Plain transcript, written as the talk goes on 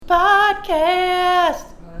Podcast.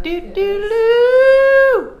 Do do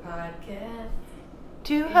do. Podcast.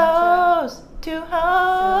 Two hoes. Two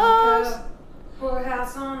hoes.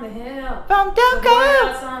 Whorehouse on the hill. From The Delco.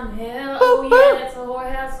 whorehouse on the hill. Oh yeah, it's a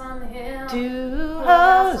whorehouse on the hill. Two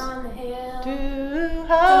Whorehouse hoes. on the hill. Two Don't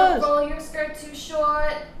hoes. roll your skirt too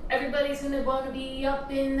short. Everybody's gonna want to be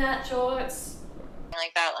up in that shorts.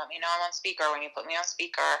 Like that, let me know I'm on speaker when you put me on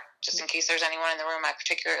speaker, just in case there's anyone in the room I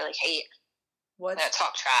particularly hate What? that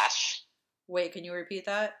talk trash. Wait, can you repeat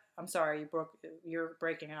that? I'm sorry, you're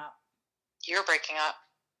breaking up. You're breaking up.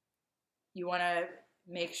 You want to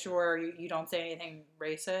make sure you don't say anything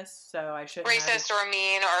racist, so I shouldn't. Racist or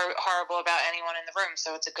mean or horrible about anyone in the room,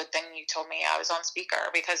 so it's a good thing you told me I was on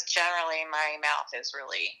speaker, because generally my mouth is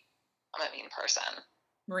really, I'm a mean person.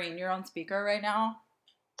 Maureen, you're on speaker right now?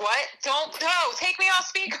 What? Don't go! Take me off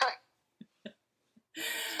speaker!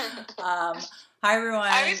 Hi everyone.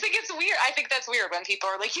 I always think it's weird. I think that's weird when people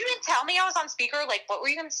are like, you didn't tell me I was on speaker? Like, what were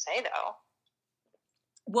you going to say, though?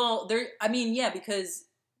 Well, because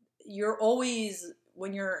you're always,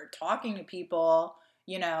 when you're talking to people,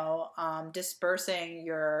 dispersing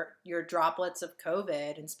your droplets of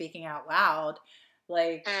COVID and speaking out loud,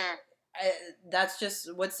 like, that's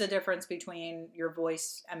just, what's the difference between your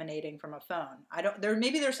voice emanating from a phone?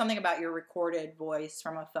 Maybe there's something about your recorded voice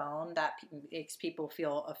from a phone that makes people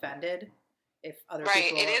feel offended if other people...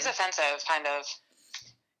 Right, it is offensive, kind of.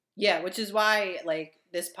 Yeah, which is why, like,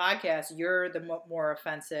 this podcast, you're the more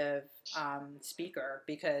offensive speaker,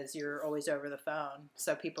 because you're always over the phone.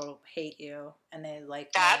 So people hate you, and they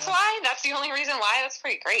like... That's why? That's the only reason why? That's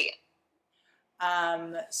pretty great.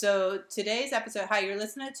 So today's episode... Hi, you're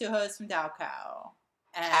listening to Two Hosts from Dalco.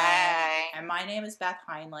 Hi. And my name is Beth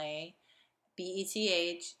Heinley,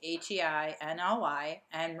 BethHeinly,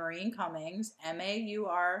 and Maureen Cummings,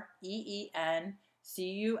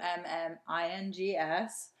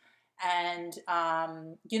 MaureenCummings. And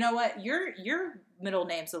you know what? Your middle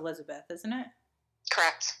name's Elizabeth, isn't it?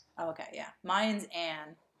 Correct. Okay, yeah. Mine's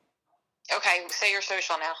Anne. Okay, say your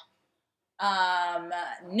social now.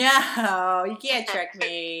 No, you can't trick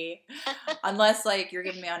me. Unless, like, you're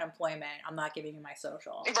giving me unemployment. I'm not giving you my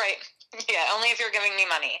social. Right. Yeah, only if you're giving me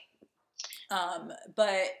money.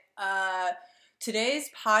 But today's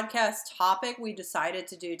podcast topic we decided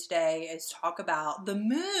to do today is talk about the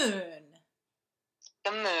moon.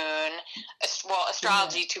 The moon. Well,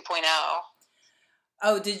 astrology 2.0.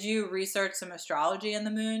 Oh, did you research some astrology in the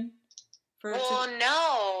moon?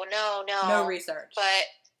 No. No research. But,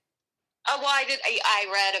 I did. I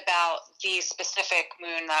read about the specific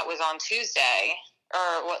moon that was on Tuesday, or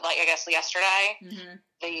I guess yesterday. Mm-hmm.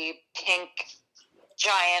 The pink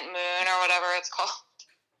giant moon, or whatever it's called.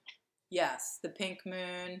 Yes, the pink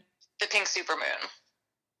moon. The pink supermoon.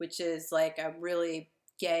 Which is like a really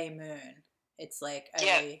gay moon. It's like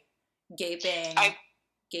a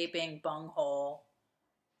gaping bunghole,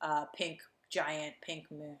 giant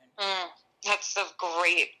pink moon. That's a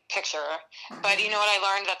great picture. Mm-hmm. But you know what I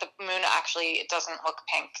learned? That the moon actually, it doesn't look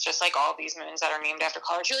pink. Just like all these moons that are named after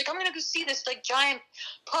colors. You're like, I'm going to go see this like giant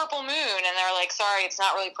purple moon. And they're like, sorry, it's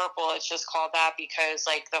not really purple. It's just called that because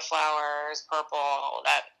like the flower is purple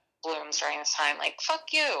that blooms during this time. Like,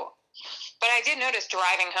 fuck you. But I did notice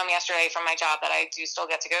driving home yesterday from my job that I do still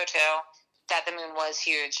get to go to, that the moon was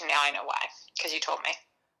huge. Now I know why, because you told me.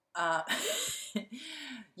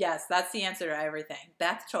 Yes, that's the answer to everything.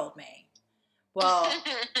 Beth told me. Well,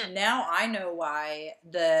 now I know why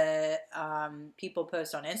the people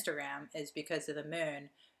post on Instagram is because of the moon.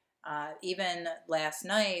 Even last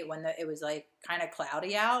night when it was like kind of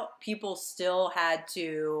cloudy out, people still had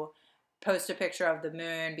to post a picture of the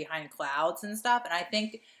moon behind clouds and stuff. And I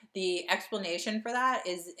think the explanation for that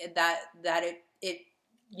is that it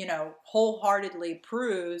wholeheartedly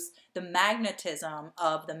proves the magnetism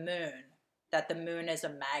of the moon, that the moon is a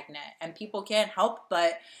magnet, and people can't help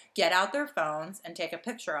but get out their phones and take a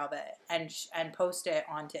picture of it and post it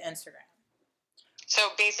onto Instagram. So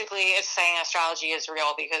basically it's saying astrology is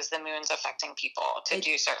real because the moon's affecting people to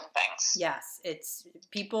do certain things. Yes,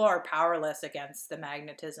 people are powerless against the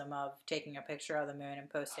magnetism of taking a picture of the moon and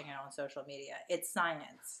posting it on social media. It's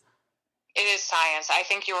science. It is science. I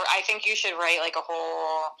think you should write like a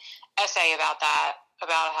whole essay about that,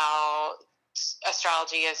 about how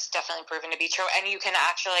astrology is definitely proven to be true. And you can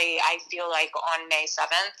actually, I feel like on May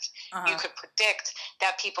 7th, you could predict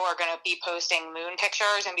that people are going to be posting moon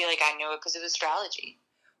pictures and be like, I knew it because of astrology.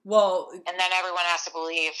 Well, and then everyone has to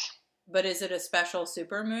believe. But is it a special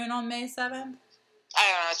super moon on May 7th? I don't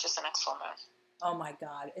know. It's just the next full moon. Oh my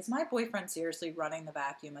God. Is my boyfriend seriously running the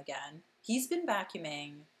vacuum again? He's been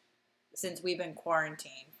vacuuming since we've been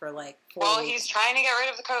quarantined for like 4 weeks. Well, he's trying to get rid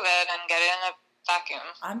of the COVID and get it in a vacuum.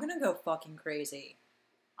 I'm gonna go fucking crazy.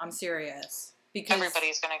 I'm serious. Because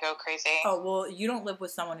everybody's gonna go crazy. Oh, well, you don't live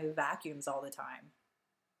with someone who vacuums all the time.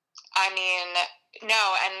 I mean,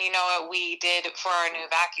 no, and you know what we did for our new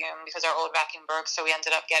vacuum, because our old vacuum broke, so we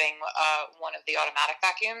ended up getting one of the automatic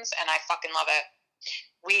vacuums, and I fucking love it.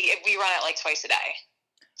 We run it like twice a day.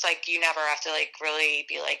 It's like you never have to like really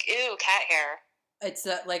be like, ew, cat hair. It's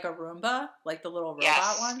like a Roomba, like the little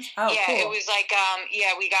robot ones. Oh, yeah, cool. It was like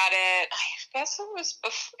we got it. I guess it was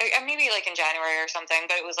maybe like in January or something,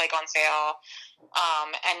 but it was like on sale.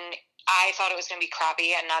 And I thought it was gonna be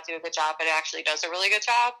crappy and not do a good job, but it actually does a really good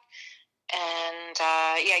job. And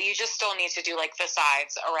you just still need to do like the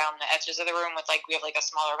sides around the edges of the room with like we have like a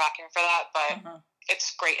smaller vacuum for that, but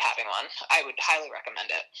it's great having one. I would highly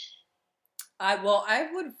recommend it. I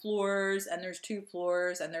have wood floors, and there's 2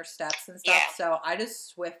 floors, and there's steps and stuff. Yeah. So I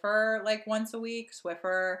just Swiffer like once a week,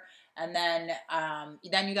 and then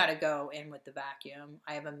you got to go in with the vacuum.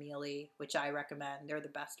 I have a Miele, which I recommend. They're the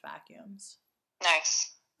best vacuums.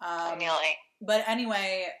 Nice. Miele. But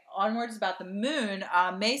anyway, onwards about the moon.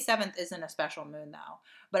 May 7th isn't a special moon though.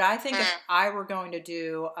 But I think if I were going to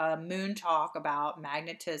do a moon talk about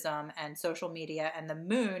magnetism and social media and the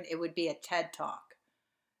moon, it would be a TED talk.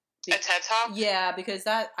 A TED Talk? Yeah, because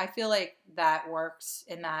I feel like that works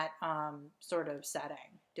in that sort of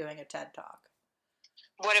setting, doing a TED Talk.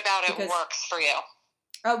 What about it works for you?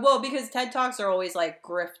 Well, because TED Talks are always like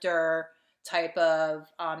grifter type of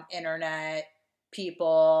internet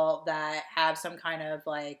people that have some kind of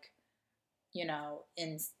like,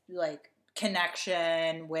 in like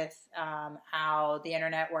connection with how the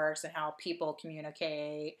internet works and how people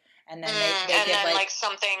communicate. And then they give like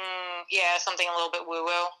something a little bit woo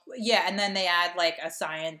woo. Yeah, and then they add like a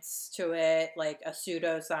science to it, like a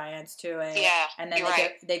pseudoscience to it. Yeah, and then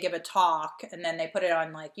they give a talk, and then they put it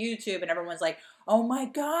on like YouTube, and everyone's like, "Oh my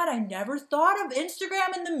god, I never thought of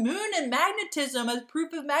Instagram and the moon and magnetism as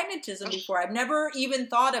proof of magnetism before. I've never even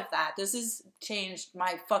thought of that. This has changed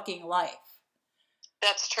my fucking life."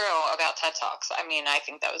 That's true about TED Talks. I mean, I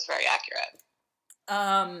think that was very accurate.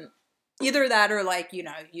 Either that or like, you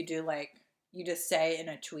do like, you just say in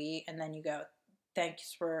a tweet and then you go,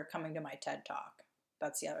 "Thanks for coming to my TED Talk."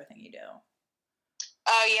 That's the other thing you do.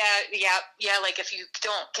 Oh, yeah. Like if you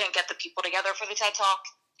can't get the people together for the TED Talk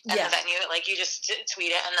and the venue, like you just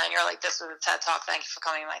tweet it and then you're like, "This was a TED Talk. Thank you for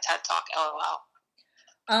coming to my TED Talk.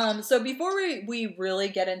 LOL." So before we really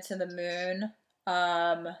get into the moon,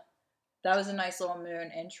 that was a nice little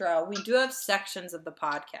moon intro. We do have sections of the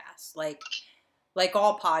podcast, like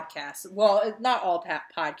all podcasts. Well, not all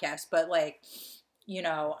podcasts, but like, a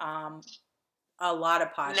lot of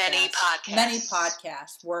podcasts. Many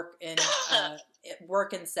podcasts work in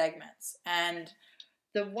segments. And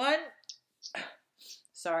the one,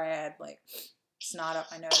 sorry, I had like snot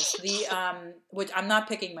up my nose. Which I'm not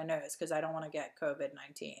picking my nose because I don't want to get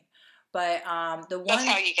COVID-19. But the one, that's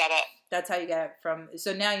how you get it. That's how you get it from.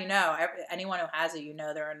 So now you know. Anyone who has it,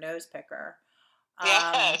 they're a nose picker.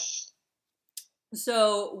 Yes.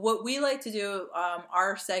 So what we like to do,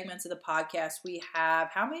 our segments of the podcast, we have,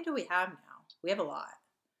 how many do we have now? We have a lot.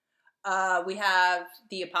 We have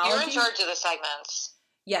the apology. You're in charge of the segments.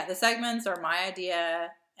 Yeah, the segments are my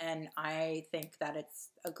idea, and I think that it's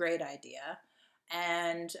a great idea.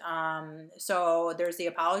 And so there's the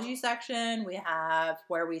apology section. We have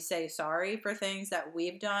where we say sorry for things that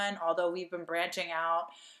we've done, although we've been branching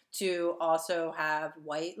out to also have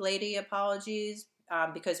white lady apologies.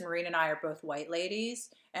 Because Maureen and I are both white ladies,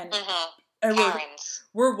 and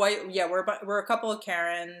we're white. Yeah, we're a couple of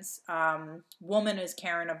Karens. Woman is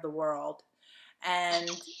Karen of the world, and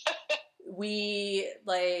we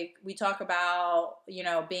talk about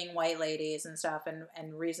being white ladies and stuff,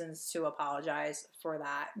 and reasons to apologize for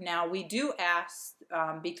that. Now we do ask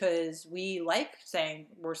because we like saying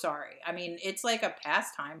we're sorry. I mean, it's like a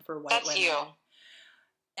pastime for white women. You.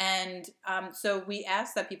 And so we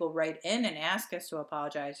ask that people write in and ask us to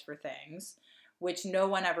apologize for things, which no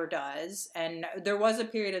one ever does. And there was a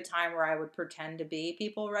period of time where I would pretend to be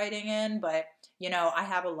people writing in, but, I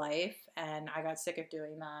have a life and I got sick of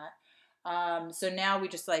doing that. So now we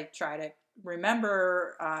just try to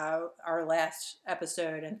remember our last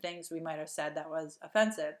episode and things we might have said that was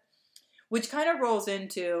offensive, which kind of rolls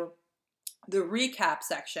into the recap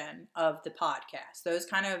section of the podcast. Those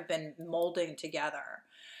kind of have been molding together.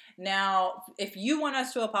 Now, if you want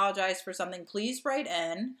us to apologize for something, please write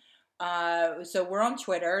in. So we're on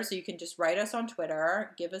Twitter, so you can just write us on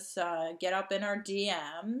Twitter. Give us, get up in our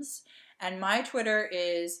DMs. And my Twitter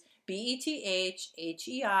is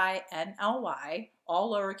BETHHEINLY,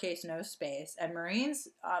 all lowercase, no space. And Maureen's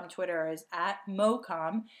Twitter is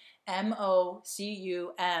 @Mocum, MOCUM.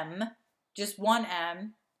 just one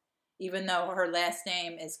M, even though her last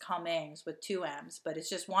name is Cummings with 2 M's, but it's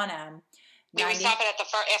just one M. We would stop it at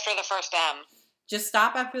after the first M. Just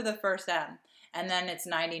stop after the first M. And then it's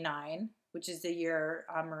 99, which is the year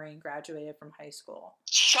Maureen graduated from high school.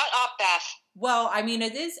 Shut up, Beth. Well, I mean,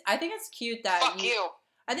 it is. I think it's cute that Fuck you.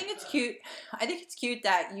 I think it's cute. I think it's cute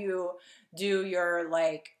that you do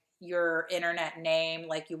your internet name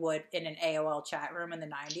like you would in an AOL chat room in the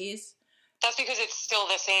 90s. That's because it's still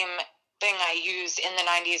the same thing I used in the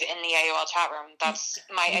 90s in the AOL chat room. That's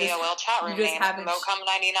my AOL chat room name,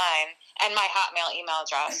 Mocum99, and my Hotmail email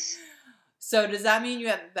address. So does that mean you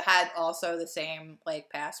have had also the same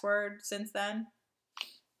password since then?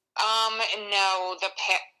 No, the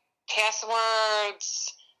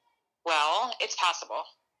passwords. Well, it's possible.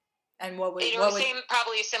 And what would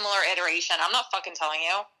probably a similar iteration. I'm not fucking telling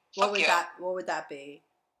you. What would that be?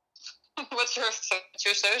 What's your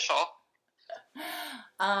social?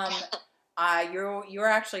 You're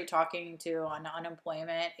actually talking to an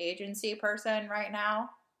unemployment agency person right now,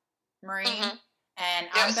 Maureen. Mm-hmm. And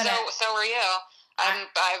so are you.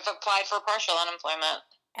 I've applied for partial unemployment.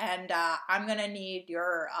 And I'm gonna need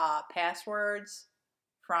your passwords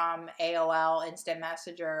from AOL Instant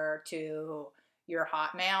Messenger to your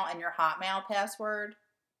Hotmail and your Hotmail password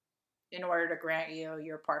in order to grant you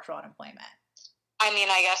your partial unemployment. I mean,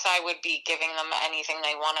 I guess I would be giving them anything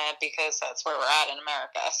they wanted because that's where we're at in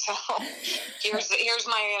America. So here's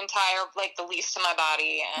my entire, the lease to my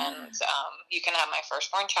body, and you can have my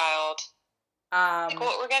firstborn child.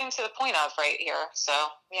 What we're getting to the point of right here. So,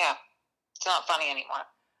 yeah, it's not funny anymore.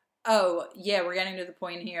 Oh, yeah, we're getting to the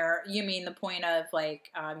point here. You mean the point of,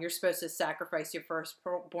 you're supposed to sacrifice your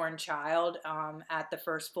firstborn child at the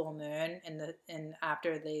first full moon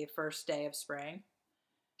after the first day of spring?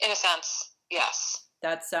 In a sense, yes.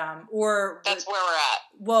 That's that's where we're at.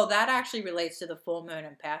 Well, that actually relates to the full moon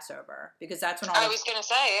and Passover, because that's when I was going to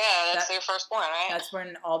say, yeah, that's their firstborn, right? That's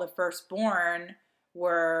when all the firstborn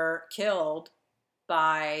were killed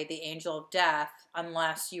by the angel of death,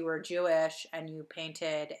 unless you were Jewish and you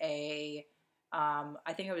painted I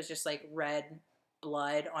think it was just red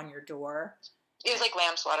blood on your door. It was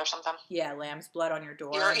lamb's blood or something. Yeah, lamb's blood on your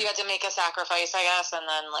door. You had to make a sacrifice, I guess, and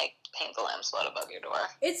then paint the lamb's blood above your door.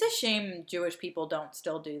 It's a shame Jewish people don't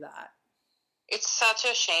still do that. It's such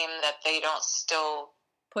a shame that they don't still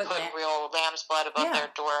put real lamb's blood above their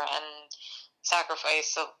door and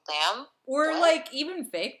sacrifice a lamb. Or even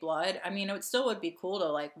fake blood. I mean, it still would be cool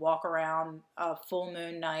to walk around a full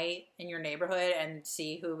moon night in your neighborhood and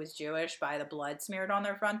see who was Jewish by the blood smeared on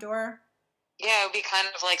their front door. Yeah, it would be kind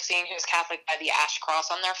of like seeing who's Catholic by the ash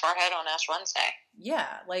cross on their forehead on Ash Wednesday.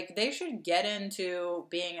 Yeah, they should get into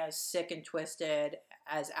being as sick and twisted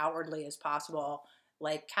as outwardly as possible,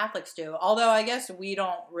 like Catholics do. Although I guess we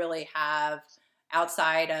don't really have,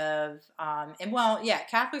 outside of,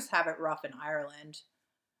 Catholics have it rough in Ireland,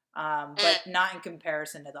 but not in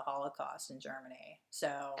comparison to the Holocaust in Germany.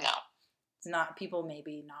 So no. It's not, people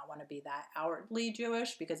maybe not want to be that outwardly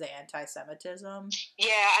Jewish because of anti-Semitism.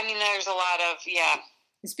 Yeah, I mean, there's a lot of,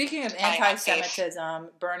 Speaking of anti-Semitism,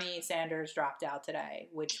 Bernie Sanders dropped out today,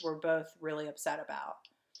 which we're both really upset about.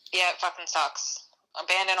 Yeah, it fucking sucks.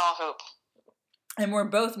 Abandon all hope. And we're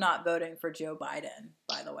both not voting for Joe Biden,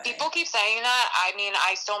 by the way. People keep saying that. I mean,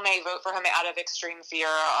 I still may vote for him out of extreme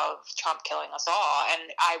fear of Trump killing us all.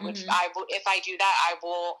 And I would, if I do that, I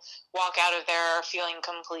will walk out of there feeling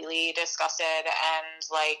completely disgusted and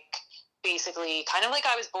basically kind of like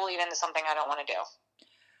I was bullied into something I don't want to do.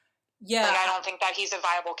 Yeah. I don't think that he's a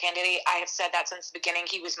viable candidate. I have said that since the beginning.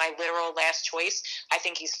 He was my literal last choice. I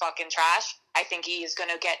think he's fucking trash. I think he is going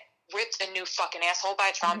to get ripped a new fucking asshole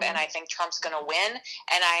by Trump, and I think Trump's gonna win,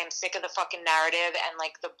 and I am sick of the fucking narrative and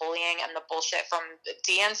the bullying and the bullshit from the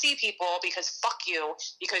DNC people, because fuck you,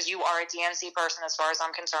 because you are a DNC person as far as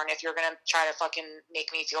I'm concerned, if you're gonna try to fucking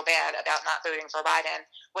make me feel bad about not voting for Biden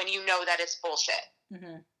when you know that it's bullshit.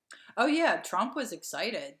 Oh yeah, Trump was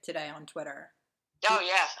excited today on Twitter. Oh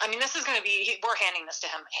yeah, I mean, this is going to be, we're handing this to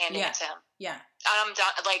him, it to him. Yeah. I'm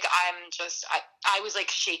done, I was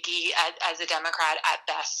shaky as a Democrat at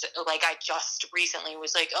best. I just recently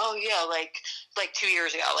was oh yeah, 2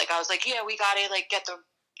 years ago. I was yeah, we got to get the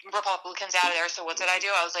Republicans out of there. So what did I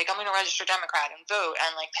do? I was I'm going to register Democrat and vote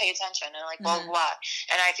and pay attention and blah, blah, blah.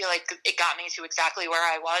 And I feel it got me to exactly where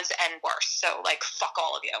I was and worse. So fuck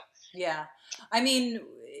all of you. Yeah. I mean,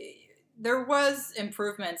 there was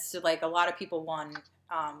improvements to a lot of people won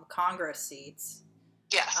Congress seats.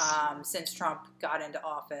 Yes. Since Trump got into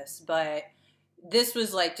office, but this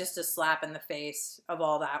was just a slap in the face of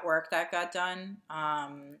all that work that got done.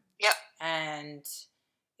 Yep. And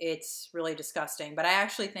it's really disgusting. But I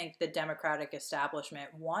actually think the Democratic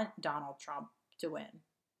establishment want Donald Trump to win.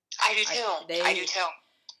 I do too. I do too.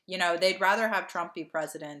 You know, they'd rather have Trump be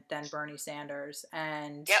president than Bernie Sanders.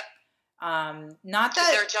 And yep. Not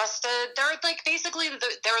that they're like basically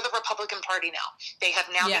they're the Republican Party now. They have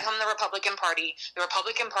now become the Republican Party. The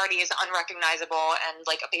Republican Party is unrecognizable and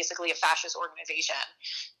like basically a fascist organization.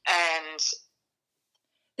 And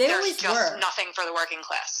there's just nothing for the working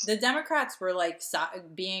class. The Democrats were like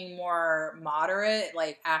being more moderate,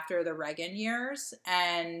 like after the Reagan years,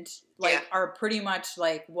 and like are pretty much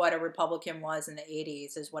like what a Republican was in the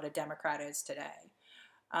 80s is what a Democrat is today.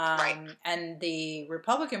 Right. And the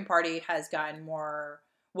Republican Party has gotten more,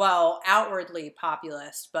 well, outwardly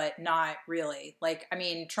populist, but not really. Like, I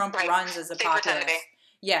mean, Trump runs as a populist.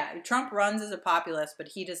 Yeah, Trump runs as a populist, but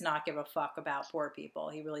he does not give a fuck about poor people.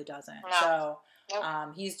 He really doesn't. No.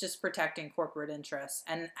 So he's just protecting corporate interests.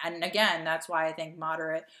 And again, that's why I think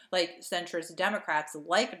moderate, like centrist Democrats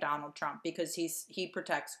like Donald Trump, because he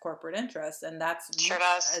protects corporate interests, and that's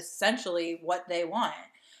essentially what they want.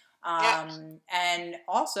 And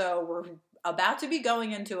also, we're about to be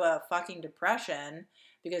going into a fucking depression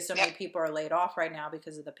because so many people are laid off right now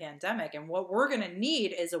because of the pandemic. And what we're going to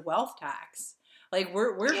need is a wealth tax. Like,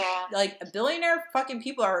 we're like, billionaire fucking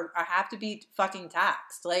people have to be fucking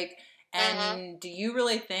taxed. Like, and do you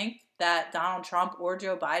really think that Donald Trump or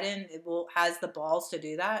Joe Biden has the balls to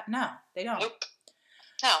do that? No, they don't. Nope.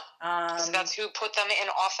 No. That's who put them in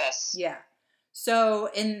office. Yeah. So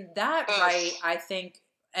in that right, I think,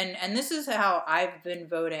 and this is how I've been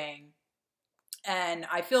voting, and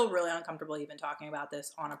I feel really uncomfortable even talking about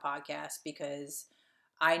this on a podcast because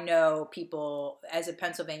I know people, as a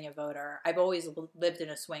Pennsylvania voter, I've always lived in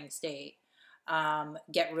a swing state,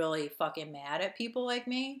 get really fucking mad at people like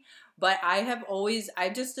me. But I've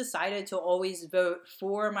just decided to always vote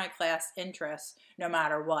for my class interests no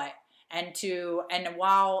matter what. And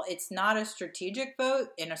while it's not a strategic vote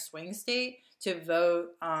in a swing state to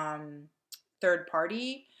vote third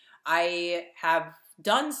party, I have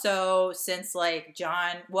done so since like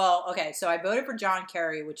so I voted for John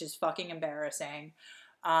Kerry, which is fucking embarrassing.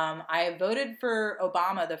 I voted for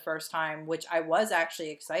Obama the first time, which I was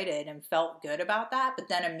actually excited and felt good about that, but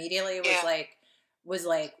then immediately was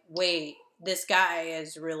like, wait, this guy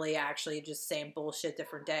is really actually just saying bullshit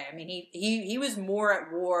different day. I mean, he was more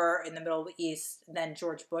at war in the Middle East than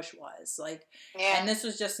George Bush was. Like, and this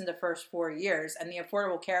was just in the first 4 years. And the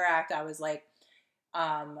Affordable Care Act, I was like,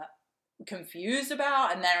 confused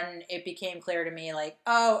about, and then it became clear to me, like,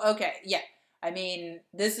 oh, okay, yeah. I mean,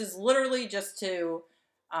 this is literally just to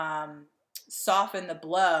soften the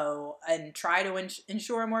blow and try to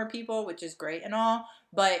insure more people, which is great and all,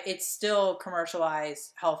 but it's still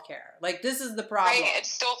commercialized healthcare. Like, this is the problem. Right,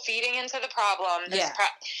 it's still feeding into the problem. And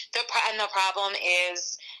the problem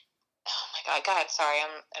is, oh my God, go ahead. Sorry,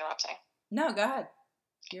 I'm interrupting. No, go ahead.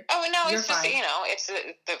 It's just, it's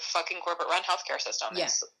the fucking corporate-run healthcare system. Yeah.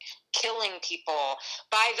 It's killing people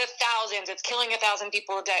by the thousands. It's killing 1,000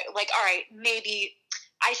 people a day. Like, all right, maybe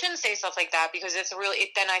I shouldn't say stuff like that because it's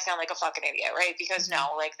then I sound like a fucking idiot, right? Because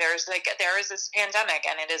no, like there is this pandemic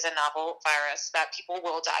and it is a novel virus that people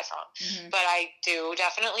will die from. Mm-hmm. But I do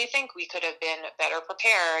definitely think we could have been better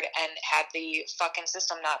prepared, and had the fucking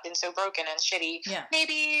system not been so broken and shitty,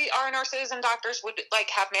 maybe our nurses and doctors would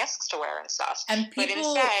like have masks to wear and stuff. But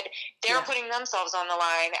instead, they're putting themselves on the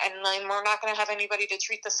line, and then we're not going to have anybody to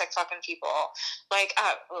treat the sick fucking people. Like,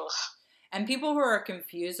 ugh. And people who are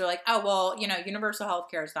confused are like, oh, well, universal health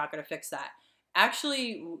care is not going to fix that.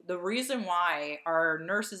 Actually, the reason why our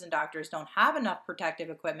nurses and doctors don't have enough protective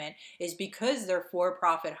equipment is because they're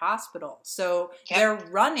for-profit hospitals. So they're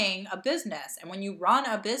running a business. And when you run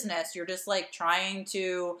a business, you're just like trying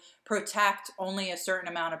to protect only a certain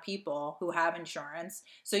amount of people who have insurance.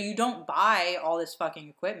 So you don't buy all this fucking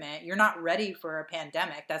equipment. You're not ready for a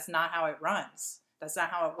pandemic. That's not how it runs. That's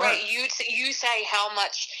not how it works. Right. You say how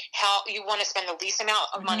you want to spend the least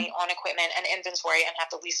amount of money on equipment and inventory and have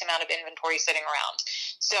the least amount of inventory sitting around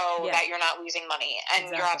so that you're not losing money.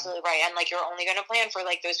 And you're absolutely right. And like, you're only going to plan for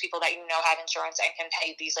like those people that have insurance and can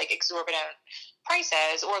pay these like exorbitant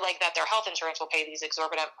prices, or like that their health insurance will pay these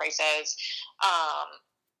exorbitant prices.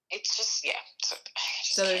 It's just,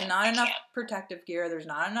 So there's not enough protective gear. There's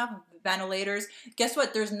not enough ventilators. Guess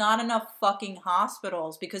what? There's not enough fucking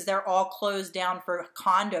hospitals because they're all closed down for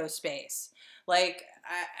condo space. Like,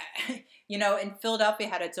 in Philadelphia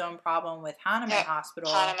had its own problem with Hahnemann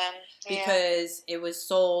Hospital because it was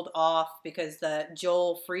sold off because the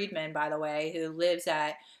Joel Friedman, by the way, who lives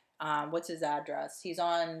at What's his address? He's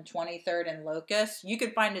on 23rd and Locust. You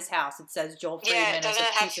could find his house. It says Joel Friedman is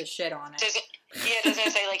a piece of shit on it. Doesn't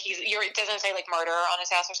it say like it doesn't say like murder on his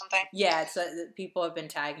house or something? Yeah, it's people have been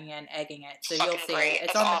tagging it and egging it, so Fucking you'll see great. it.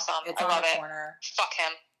 It's That's awesome. It's I on love the it. corner. Fuck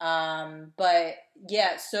him. But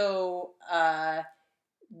yeah, so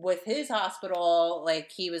with his hospital, like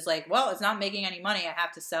he was like, well, it's not making any money. I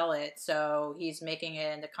have to sell it, so he's making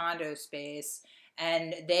it into condo space.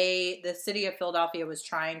 And the city of Philadelphia was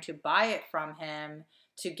trying to buy it from him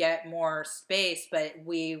to get more space, but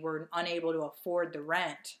we were unable to afford the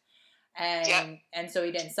rent. And so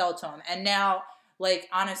he didn't sell to him. And now, like,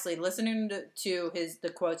 honestly, listening to the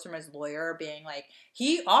quotes from his lawyer being like,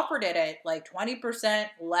 he offered it at like 20%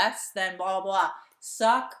 less than blah, blah, blah.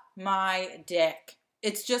 Suck my dick.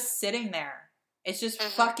 It's just sitting there. It's just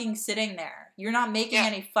fucking sitting there. You're not making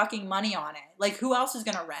any fucking money on it. Like, who else is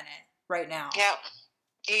going to rent it right now? Yeah.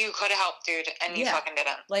 You could have helped, dude, and you fucking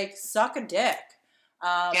didn't. Like, suck a dick. Good.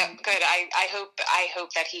 I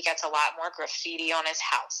hope that he gets a lot more graffiti on his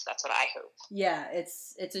house. That's what I hope. Yeah,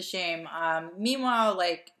 it's a shame. Meanwhile,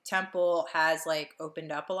 like Temple has like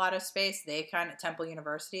opened up a lot of space. Temple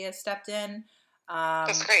University has stepped in.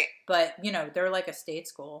 That's great. But they're like a state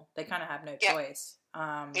school. They kind of have no choice.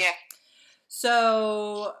 Yeah.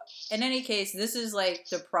 So in any case, this is like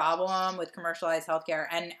the problem with commercialized healthcare,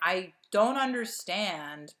 and I don't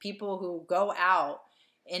understand people who go out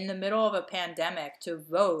in the middle of a pandemic to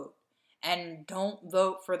vote and don't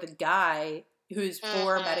vote for the guy who's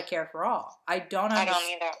for Medicare for all. I don't understand. I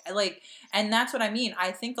don't either. Like, and that's what I mean.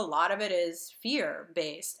 I think a lot of it is fear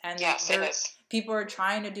based, and yes, it is. People are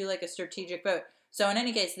trying to do like a strategic vote. So in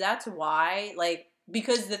any case, that's why, like,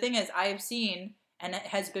 because the thing is, I've seen, and it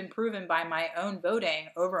has been proven by my own voting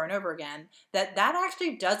over and over again, that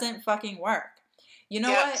actually doesn't fucking work. You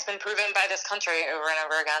know what? It's been proven by this country over and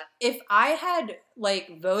over again. If I had,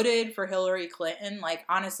 like, voted for Hillary Clinton, like,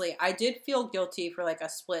 honestly, I did feel guilty for, like, a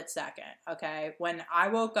split second, okay? When I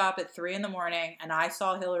woke up at 3 a.m. and I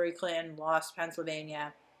saw Hillary Clinton lost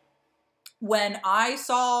Pennsylvania, when I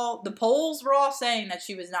saw the polls were all saying that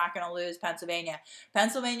she was not going to lose Pennsylvania.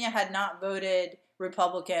 Pennsylvania had not voted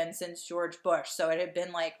Republican since George Bush, so it had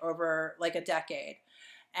been, like, over, like, a decade.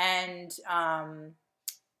 And,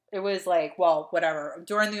 it was like, well, whatever.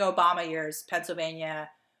 During the Obama years, Pennsylvania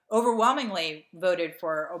overwhelmingly voted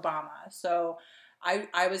for Obama. So I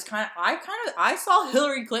saw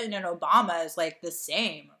Hillary Clinton and Obama as like the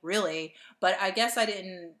same, really. But I guess I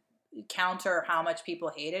didn't counter how much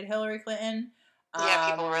people hated Hillary Clinton.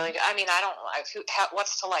 Yeah, people really do. I mean, I don't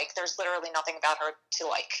what's to like. There's literally nothing about her to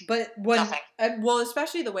like. But well,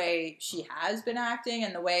 especially the way she has been acting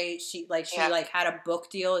and the way she had a book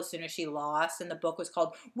deal as soon as she lost, and the book was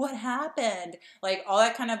called "What Happened?" Like all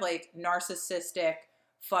that kind of like narcissistic,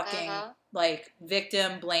 fucking like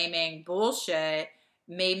victim blaming bullshit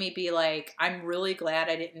made me be like, I'm really glad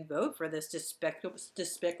I didn't vote for this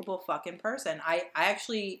despicable fucking person. I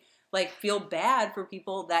actually like feel bad for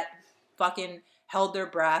people that fucking held their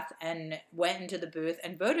breath and went into the booth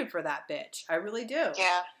and voted for that bitch. I really do.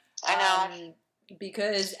 Yeah, I know.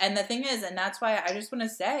 Because, and the thing is, and that's why I just want to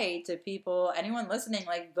say to people, anyone listening,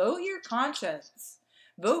 like, vote your conscience.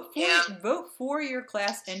 Vote for your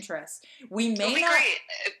class interests. We may not. Great.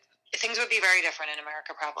 Things would be very different in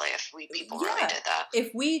America probably if people really did that.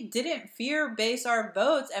 If we didn't fear-base our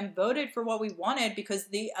votes and voted for what we wanted, because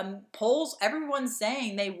the polls, everyone's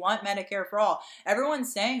saying they want Medicare for all.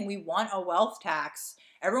 Everyone's saying we want a wealth tax.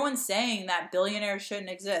 Everyone's saying that billionaires shouldn't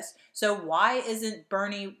exist. So why isn't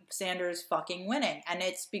Bernie Sanders fucking winning? And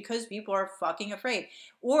it's because people are fucking afraid.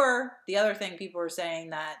 Or the other thing, people are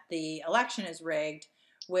saying that the election is rigged,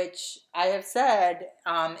 which I have said,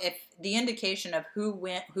 if the indication of who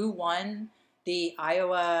won the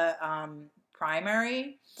Iowa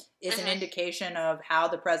primary is an indication of how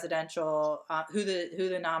the presidential who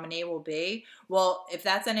the nominee will be. Well, if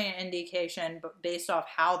that's any indication based off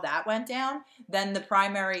how that went down, then the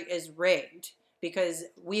primary is rigged because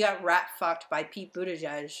we got rat fucked by Pete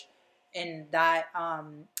Buttigieg in that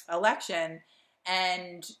election,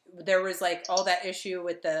 and there was like all that issue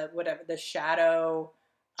with the shadow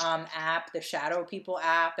app, the Shadow People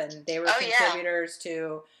app, and they were contributors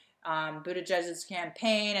to Buttigieg's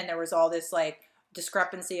campaign, and there was all this like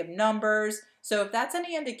discrepancy of numbers. So if that's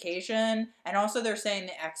any indication, and also they're saying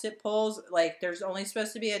the exit polls, like there's only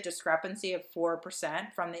supposed to be a discrepancy of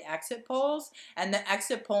 4% from the exit polls, and the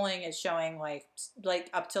exit polling is showing like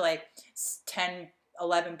up to like 10,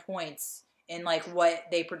 11 points in like what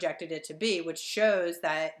they projected it to be, which shows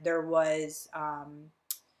that there was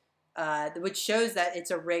which shows that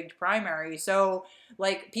it's a rigged primary. So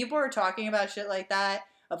like people are talking about shit like that.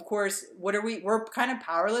 of course, what are we're kind of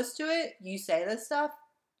powerless to it. You say this stuff,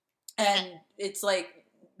 and it's like,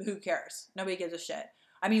 who cares? Nobody gives a shit.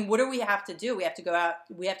 I mean, what do we have to do? We have to go out.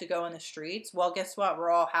 We have to go in the streets. Well, guess what? We're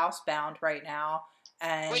all housebound right now,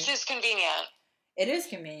 and which is convenient. it is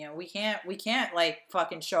convenient. We can't like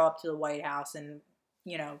fucking show up to the White House and,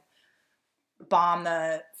 you know, bomb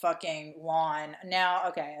the fucking lawn. Now,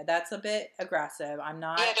 okay, that's a bit aggressive. I'm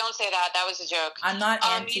not. Yeah, don't say that. That was a joke. I'm not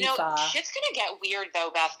Antifa. You know, shit's gonna get weird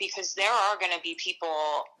though, Beth, because there are gonna be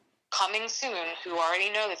people coming soon who already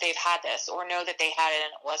know that they've had this or know that they had it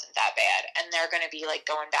and it wasn't that bad, and they're gonna be like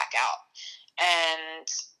going back out. And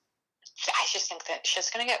I just think that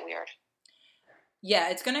shit's gonna get weird.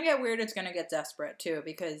 Yeah, it's gonna get weird. It's gonna get desperate too,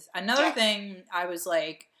 because another thing I was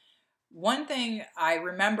like, one thing I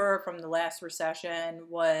remember from the last recession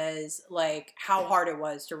was like how hard it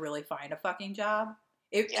was to really find a fucking job.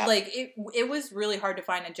 It was really hard to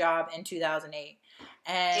find a job in 2008.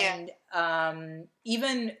 And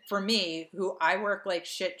even for me, who I work like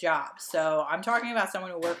shit jobs. So I'm talking about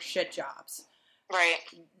someone who works shit jobs. Right.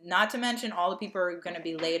 Not to mention all the people are going to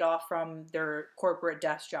be laid off from their corporate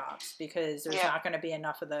desk jobs because there's not going to be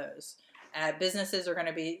enough of those. Businesses are going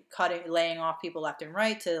to be laying off people left and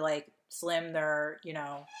right to like slim their, you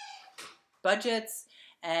know, budgets.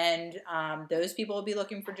 And those people will be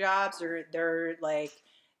looking for jobs, or they're like,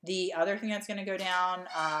 the other thing that's going to go down,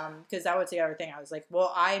 because that was the other thing. I was like,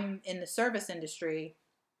 well, I'm in the service industry.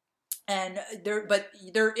 And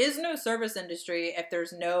there is no service industry if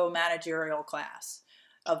there's no managerial class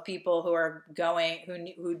of people who are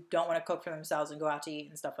who don't want to cook for themselves and go out to eat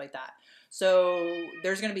and stuff like that. So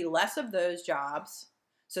there's going to be less of those jobs.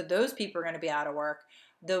 So those people are going to be out of work.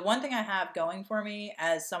 The one thing I have going for me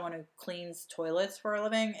as someone who cleans toilets for a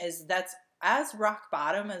living is that's as rock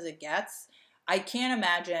bottom as it gets. I can't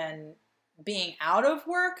imagine being out of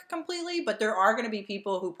work completely, but there are going to be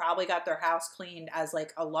people who probably got their house cleaned as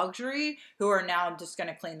like a luxury who are now just going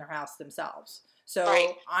to clean their house themselves.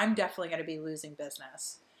 So I'm definitely going to be losing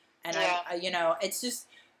business. And I, you know, it's just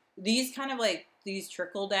these kind of like these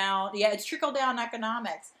trickle down. Yeah, it's trickle down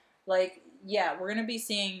economics. Like, yeah, we're going to be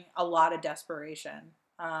seeing a lot of desperation.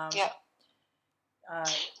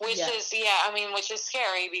 Which is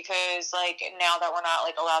scary because like now that we're not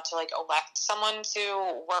like allowed to like elect someone to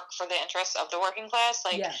work for the interests of the working class,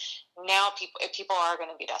 like now people are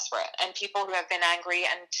going to be desperate, and people who have been angry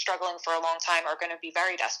and struggling for a long time are going to be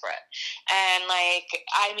very desperate. And like,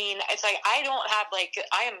 I mean, it's like I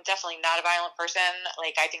am definitely not a violent person.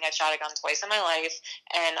 Like, I think I shot a gun twice in my life,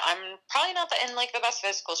 and I'm probably not in like the best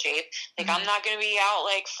physical shape. Like, I'm not going to be out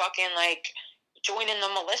like fucking like joining the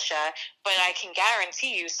militia, but I can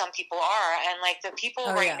guarantee you some people are. And like the people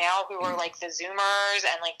now who are like the Zoomers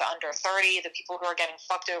and like the under 30, the people who are getting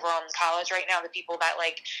fucked over on college right now, the people that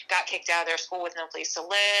like got kicked out of their school with no place to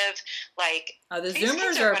live, like the these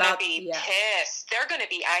Zoomers kids are about to be pissed. They're going to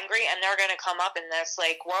be angry, and they're going to come up in this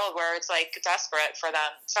like world where it's like desperate for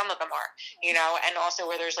them. Some of them are, you know, and also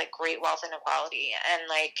where there's like great wealth inequality. And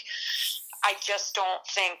like, I just don't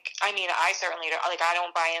think, I mean, I certainly don't, like, I don't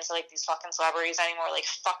buy into, like, these fucking celebrities anymore. Like,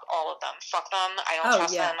 fuck all of them. Fuck them. I don't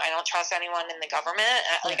trust them. I don't trust anyone in the government.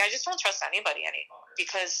 Like, I just don't trust anybody anymore.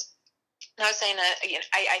 Because I was saying that, you know,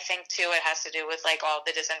 I think, too, it has to do with, like, all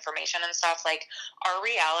the disinformation and stuff. Like, our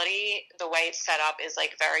reality, the way it's set up is,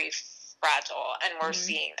 like, very fragile, and we're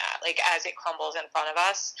seeing that, like, as it crumbles in front of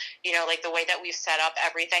us, you know, like, the way that we've set up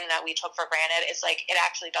everything that we took for granted, it's like, it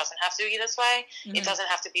actually doesn't have to be this way. It doesn't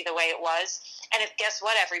have to be the way it was. And guess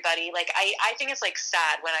what, everybody, like, I think it's, like,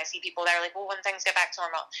 sad when I see people that are like, well, when things get back to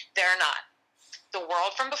normal, they're not. The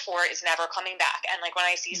world from before is never coming back. And, like, when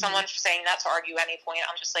I see someone saying that to argue any point,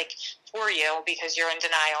 I'm just like, for you, because you're in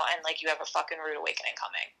denial, and, like, you have a fucking rude awakening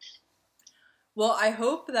coming. Well, I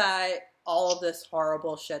hope that all of this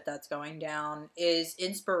horrible shit that's going down is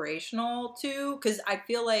inspirational too, because I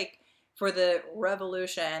feel like for the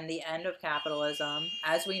revolution, the end of capitalism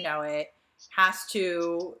as we know it has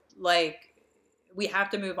to, like, we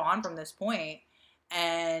have to move on from this point.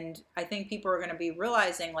 And I think people are going to be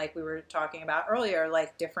realizing, like we were talking about earlier,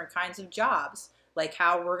 like different kinds of jobs, like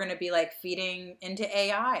how we're going to be like feeding into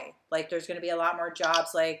AI. Like there's going to be a lot more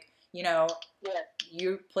jobs, like, you know,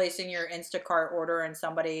 you placing your Instacart order and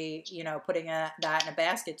somebody, you know, putting that in a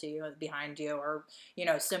basket to you behind you, or, you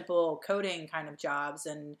know, simple coding kind of jobs.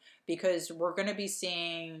 And because we're going to be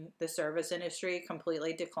seeing the service industry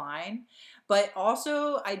completely decline. But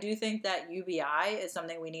also, I do think that UBI is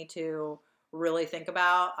something we need to really think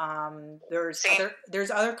about.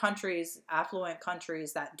 There's other countries, affluent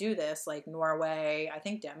countries that do this, like Norway. I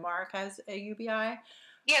think Denmark has a UBI.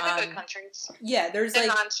 Yeah, the good countries. Yeah, there's the like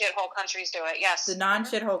non-shithole countries do it. Yes, the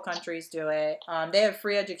non-shithole countries do it. They have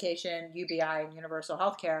free education, UBI, and universal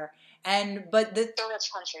health care. But the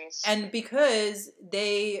rich countries. And because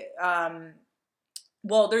they,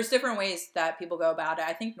 well, there's different ways that people go about it.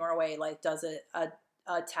 I think Norway like does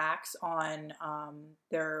a tax on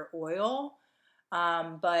their oil.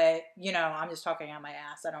 But I'm just talking out my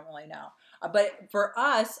ass. I don't really know. But for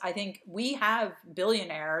us, I think we have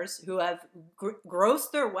billionaires who have grossed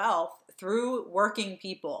their wealth through working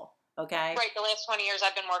people. Okay. Right. The last 20 years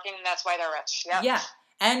I've been working, and that's why they're rich. Yep. Yeah.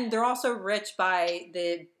 And they're also rich by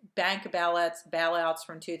the bank bailouts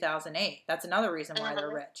from 2008. That's another reason why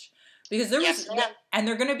they're rich. Because and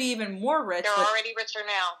they're going to be even more rich. They're already richer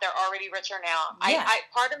now. Yeah. I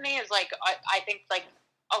part of me is like, I think like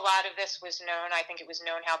a lot of this was known. I think it was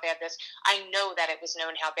known how bad I know that it was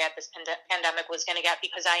known how bad this pandemic was going to get,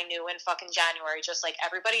 because I knew in fucking January, just like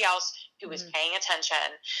everybody else who was paying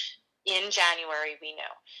attention in January, we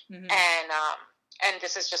knew. And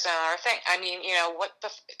this is just another thing. I mean, what the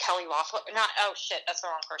Kelly Loeffler? Oh shit, that's the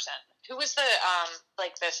wrong person. Who was the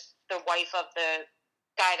the wife of the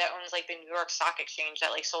guy that owns like the New York Stock Exchange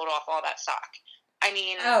that like sold off all that stock? I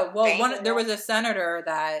mean, there was a senator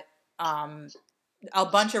that a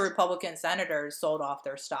bunch of Republican senators sold off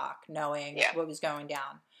their stock, knowing what was going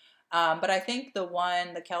down. But I think the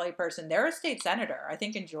Kelly person, they're a state senator. I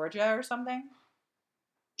think in Georgia or something.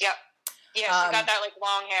 Yep. Yeah, she's got that like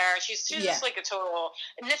long hair. She's just like a total.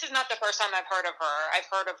 And this is not the first time I've heard of her. I've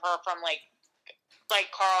heard of her from like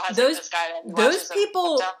Carl has this guy. Those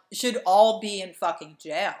people should all be in fucking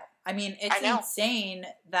jail. I mean, it's insane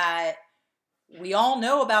that we all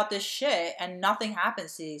know about this shit and nothing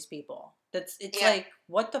happens to these people. It's like,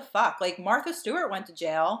 what the fuck? Like Martha Stewart went to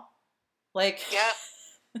jail. Like,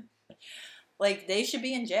 like they should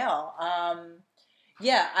be in jail.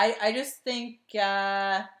 I just think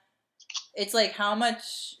it's like how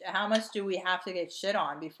much do we have to get shit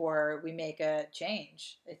on before we make a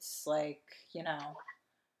change? It's like,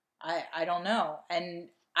 I don't know. And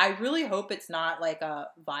I really hope it's not like a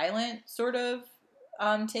violent sort of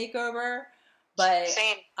takeover. But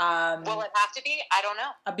same. Will it have to be? I don't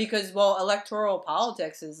know. Because electoral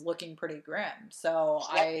politics is looking pretty grim. So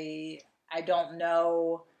I don't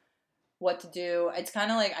know what to do. It's kind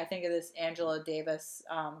of like, I think of this Angela Davis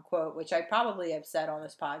quote, which I probably have said on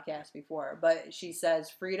this podcast before, but she says,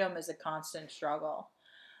 freedom is a constant struggle.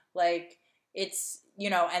 Like, it's,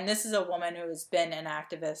 and this is a woman who has been an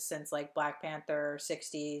activist since like Black Panther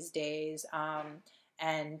 60s days,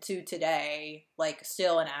 and to today, like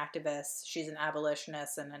still an activist. She's an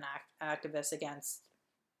abolitionist and an activist against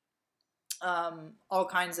all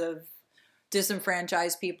kinds of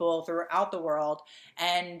disenfranchised people throughout the world.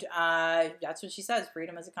 And that's what she says.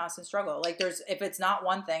 Freedom is a constant struggle. Like if it's not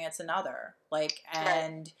one thing, it's another. Like,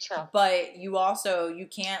 and, but you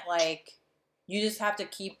can't like, you just have to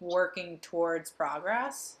keep working towards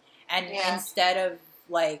progress. And instead of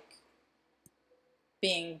like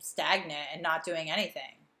being stagnant and not doing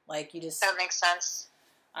anything, like you just, that makes sense.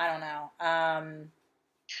 I don't know.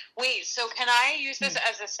 Wait, so can I use this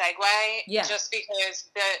as a segue? Yeah. Just because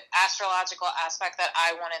the astrological aspect that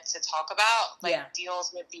I wanted to talk about,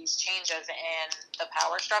 deals with these changes in the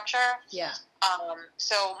power structure. Yeah.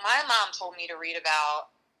 So my mom told me to read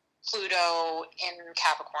about Pluto in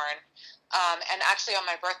Capricorn. And actually on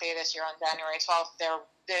my birthday this year on January 12th,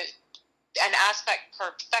 an aspect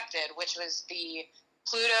perfected, which was the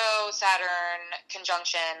Pluto-Saturn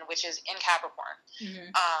conjunction, which is in Capricorn. Mm-hmm.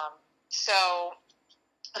 So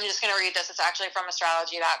I'm just going to read this. It's actually from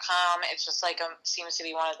astrology.com. It's just like seems to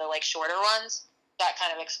be one of the like shorter ones that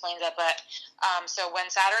kind of explains it. But so when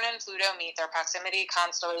Saturn and Pluto meet, their proximity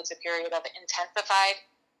constellates a period of intensified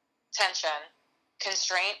tension,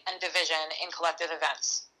 constraint, and division in collective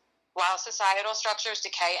events. While societal structures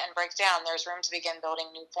decay and break down, there's room to begin building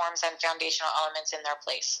new forms and foundational elements in their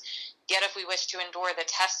place. Yet if we wish to endure the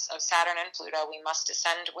tests of Saturn and Pluto, we must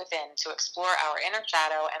descend within to explore our inner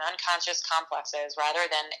shadow and unconscious complexes rather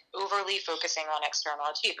than overly focusing on external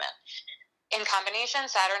achievement. In combination,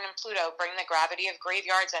 Saturn and Pluto bring the gravity of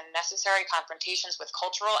graveyards and necessary confrontations with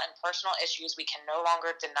cultural and personal issues we can no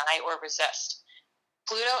longer deny or resist.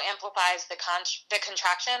 Pluto amplifies the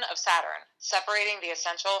contraction of Saturn, separating the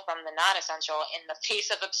essential from the non-essential in the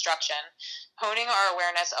face of obstruction, honing our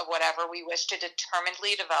awareness of whatever we wish to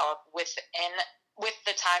determinedly develop with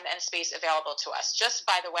the time and space available to us. Just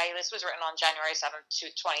by the way, this was written on January 7th,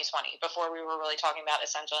 2020, before we were really talking about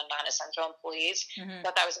essential and non-essential employees. Mm-hmm.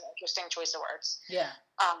 But that was an interesting choice of words. Yeah.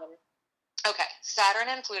 Okay, Saturn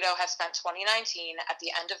and Pluto have spent 2019 at the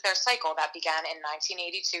end of their cycle that began in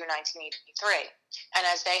 1982-1983. And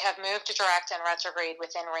as they have moved direct and retrograde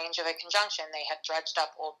within range of a conjunction, they have dredged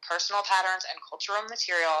up old personal patterns and cultural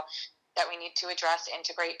material that we need to address,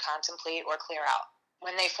 integrate, contemplate, or clear out.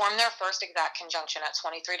 When they form their first exact conjunction at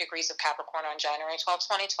 23 degrees of Capricorn on January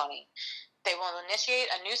 12, 2020, they will initiate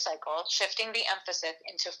a new cycle, shifting the emphasis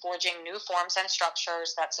into forging new forms and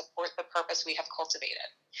structures that support the purpose we have cultivated.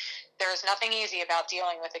 There is nothing easy about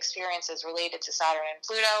dealing with experiences related to Saturn and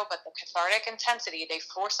Pluto, but the cathartic intensity they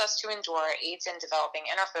force us to endure aids in developing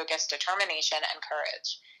inner focus, determination, and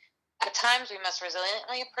courage. At times we must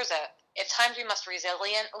resiliently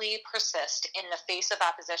persist in the face of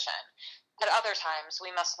opposition. At other times, we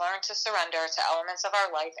must learn to surrender to elements of our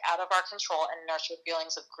life out of our control and nurture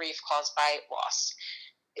feelings of grief caused by loss.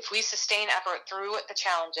 If we sustain effort through the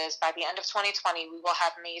challenges, by the end of 2020, we will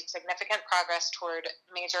have made significant progress toward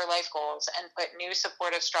major life goals and put new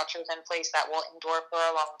supportive structures in place that will endure for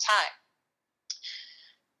a long time.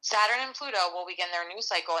 Saturn and Pluto will begin their new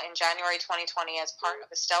cycle in January 2020 as part of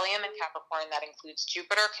a stellium in Capricorn that includes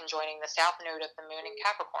Jupiter conjoining the south node of the moon in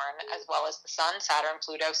Capricorn, as well as the Sun, Saturn,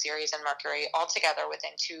 Pluto, Ceres, and Mercury all together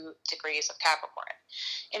within 2 degrees of Capricorn.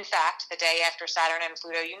 In fact, the day after Saturn and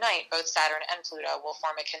Pluto unite, both Saturn and Pluto will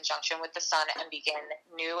form a conjunction with the Sun and begin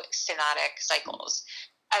new synodic cycles.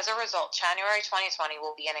 As a result, January 2020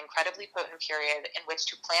 will be an incredibly potent period in which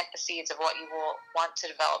to plant the seeds of what you will want to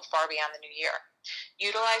develop far beyond the new year.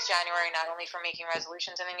 Utilize January not only for making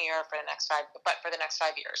resolutions in the new year but for the next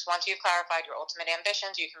 5 years. Once you've clarified your ultimate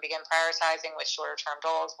ambitions, you can begin prioritizing with shorter-term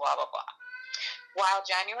goals, blah, blah, blah. While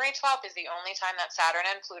January 12th is the only time that Saturn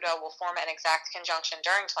and Pluto will form an exact conjunction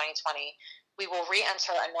during 2020, we will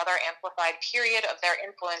re-enter another amplified period of their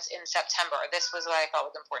influence in September. This was what I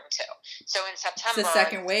thought was important too. So in September, it's the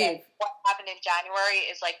second wave. What happened in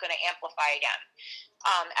January is like going to amplify again.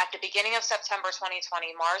 At the beginning of September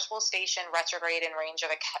 2020, Mars will station retrograde in range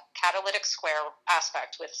of a catalytic square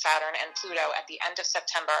aspect with Saturn and Pluto. At the end of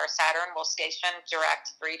September, Saturn will station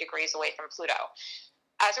direct 3 degrees away from Pluto.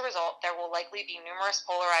 As a result, there will likely be numerous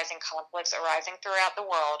polarizing conflicts arising throughout the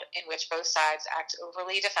world in which both sides act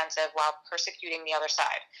overly defensive while persecuting the other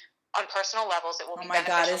side. On personal levels, it will be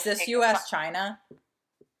beneficial. Oh my God, is this U.S.-China?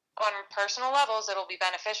 On personal levels, it'll be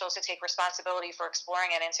beneficial to take responsibility for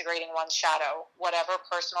exploring and integrating one's shadow, whatever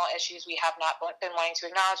personal issues we have not been wanting to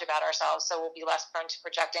acknowledge about ourselves, so we'll be less prone to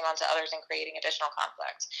projecting onto others and creating additional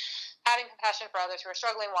conflict. Having compassion for others who are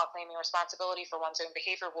struggling while claiming responsibility for one's own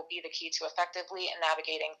behavior will be the key to effectively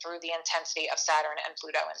navigating through the intensity of Saturn and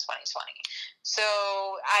Pluto in 2020. So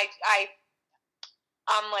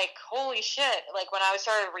I'm like, holy shit. Like, when I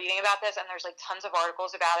started reading about this, and there's like tons of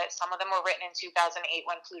articles about it, some of them were written in 2008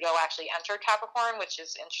 when Pluto actually entered Capricorn, which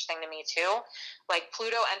is interesting to me too. Like,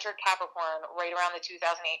 Pluto entered Capricorn right around the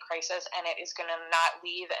 2008 crisis, and it is going to not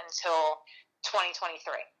leave until 2023.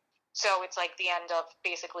 So it's like the end of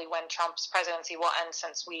basically when Trump's presidency will end,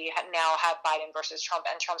 since we now have Biden versus Trump,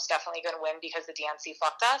 and Trump's definitely going to win because the DNC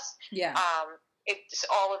fucked us. Yeah.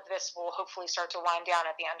 All of this will hopefully start to wind down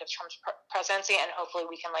at the end of Trump's presidency, and hopefully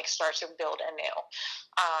we can start to build anew.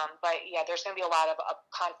 But yeah, there's going to be a lot of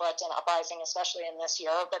conflict and uprising, especially in this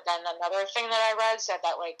year. But then another thing that I read said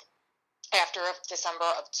that after December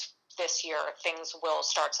of this year, things will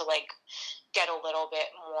start to get a little bit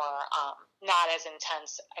more not as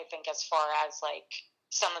intense, I think, as far as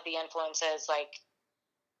some of the influences,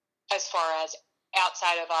 as far as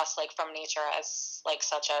outside of us, from nature, as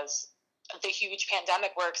such as the huge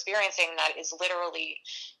pandemic we're experiencing that is literally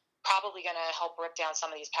probably going to help rip down some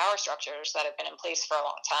of these power structures that have been in place for a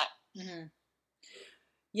long time. Mm-hmm.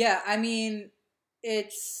 Yeah, I mean,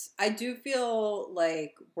 I do feel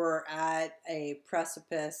like we're at a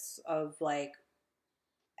precipice of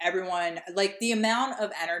everyone, the amount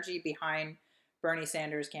of energy behind Bernie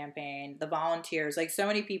Sanders' campaign, the volunteers, so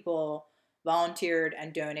many people volunteered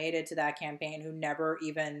and donated to that campaign who never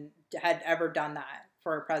even had ever done that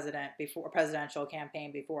for a presidential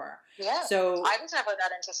campaign before. Yeah. So I was never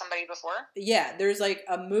that into somebody before. Yeah, there's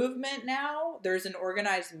a movement now. There's an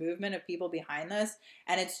organized movement of people behind this,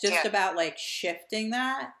 and it's just about shifting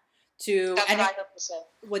that to. That's what I hope to say.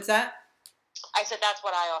 What's that? I said that's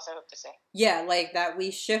what I also hope to say. Yeah, that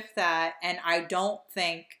we shift that, and I don't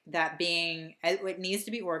think that it needs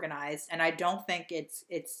to be organized, and I don't think it's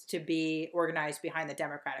to be organized behind the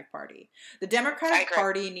Democratic Party. The Democratic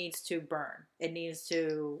Party needs to burn. It needs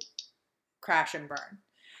to crash and burn.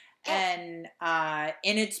 Yeah. And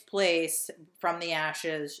in its place, from the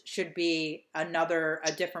ashes, should be a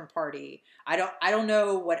different party. I don't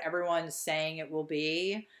know what everyone's saying it will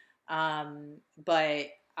be, but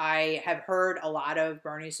I have heard a lot of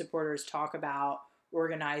Bernie supporters talk about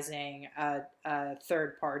organizing a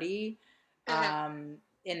third party. And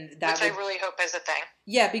that Which would, I really hope is a thing.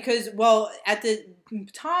 yeah, because, well, at the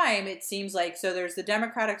time, it seems like, so there's the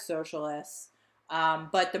Democratic Socialists,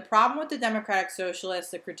 but the problem with the Democratic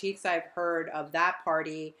Socialists, the critiques I've heard of that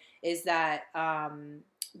party is that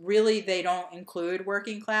really they don't include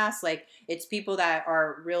working class. Like, it's people that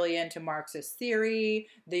are really into Marxist theory.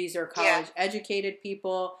 These are college educated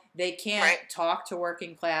people. They can't talk to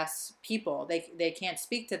working class people. They can't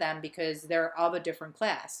speak to them because they're of a different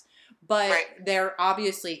class. But they're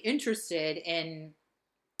obviously interested in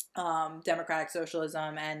democratic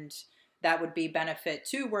socialism, and that would be benefit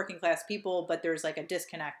to working class people, but there's like a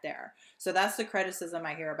disconnect there. So that's the criticism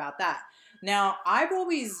I hear about that. Now, I've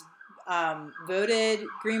always voted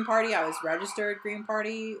Green Party. I was registered Green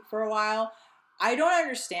Party for a while. I don't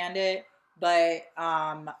understand it, but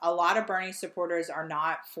a lot of Bernie supporters are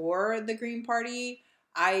not for the Green Party.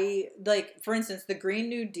 For instance, the Green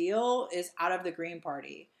New Deal is out of the Green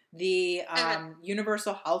Party. The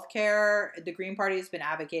universal health care, the Green Party has been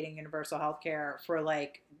advocating universal health care for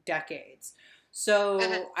like decades. So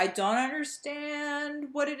I don't understand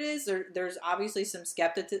what it is. There's obviously some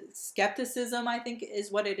skepticism, I think,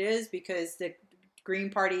 is what it is, because the Green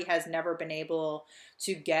Party has never been able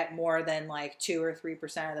to get more than like 2 or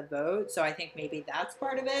 3% of the vote. So I think maybe that's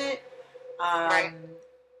part of it.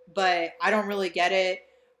 But I don't really get it.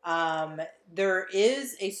 There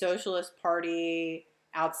is a socialist party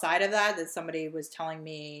outside of that somebody was telling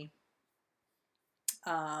me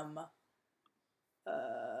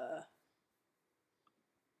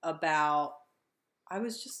about. I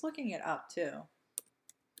was just looking it up too.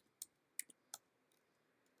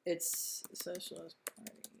 It's Socialist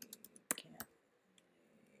Party.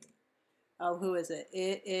 Oh, who is it?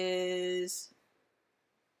 It is.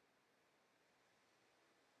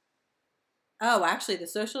 Oh, actually, the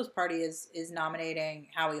Socialist Party is nominating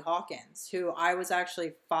Howie Hawkins, who I was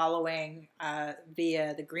actually following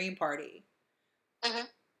via the Green Party.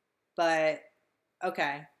 But,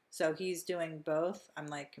 okay, so he's doing both? I'm,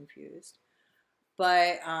 like, confused.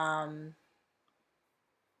 But,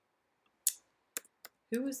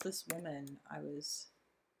 who was this woman I was...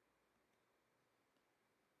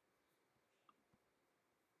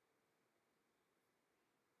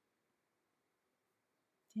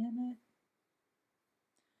 Damn it.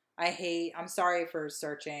 I'm sorry for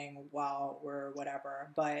searching while we're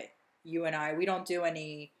whatever, but you and I, we don't do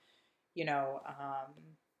any, we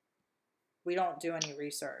don't do any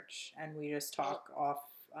research, and we just talk off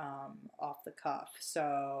the cuff.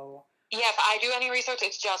 So yeah, if I do any research,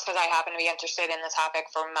 it's just because I happen to be interested in the topic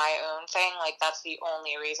for my own thing. Like, that's the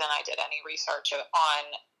only reason I did any research on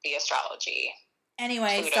the astrology.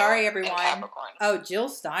 Anyway, Pluto, sorry everyone. Oh, Jill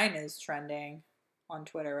Stein is trending on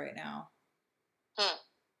Twitter right now.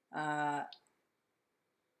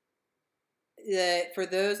 For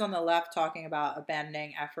those on the left talking about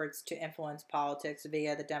abandoning efforts to influence politics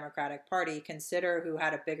via the Democratic Party, consider who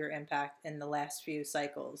had a bigger impact in the last few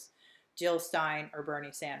cycles, Jill Stein or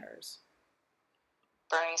Bernie Sanders.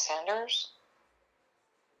 Bernie Sanders?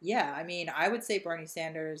 Yeah, I mean, I would say Bernie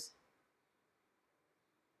Sanders.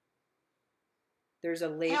 There's a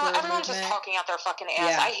labor everyone's movement. Just talking out their fucking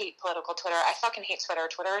ass. Yeah. I hate political Twitter. I fucking hate Twitter.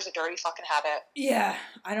 Twitter is a dirty fucking habit. Yeah,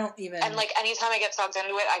 I don't even... And, like, anytime I get sucked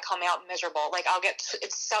into it, I come out miserable. Like, I'll get...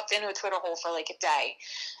 It's sucked into a Twitter hole for, like, a day.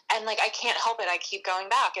 And, like, I can't help it. I keep going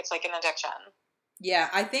back. It's like an addiction. Yeah,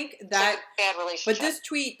 I think that... It's like a bad relationship. But this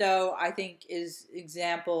tweet, though, I think is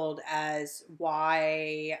exampled as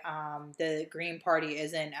why the Green Party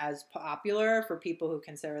isn't as popular for people who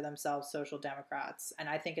consider themselves social democrats. And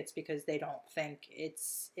I think it's because they don't think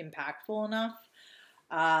it's impactful enough.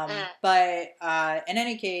 But in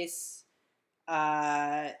any case,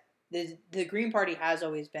 the Green Party has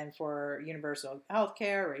always been for universal health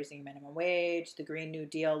care, raising minimum wage. The Green New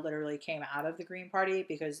Deal literally came out of the Green Party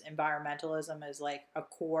because environmentalism is like a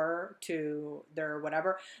core to their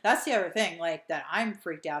whatever. That's the other thing, like, that I'm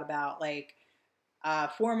freaked out about. Like,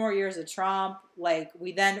 4 more years of Trump, like,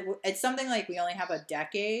 it's something like we only have a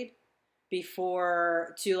decade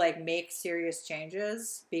before to like make serious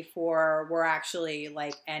changes before we're actually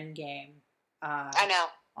like end game. I know.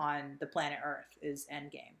 On the planet Earth is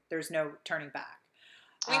endgame. There's no turning back.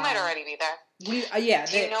 We might already be there. Yeah.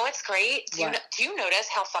 Do you know what's great? Do you notice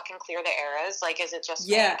how fucking clear the air is? Like, is it just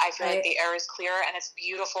me? I feel like the air is clear and it's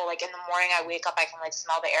beautiful. Like, in the morning I wake up, I can like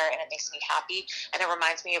smell the air and it makes me happy. And it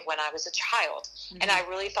reminds me of when I was a child. Mm-hmm. And I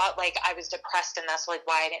really thought like I was depressed and that's like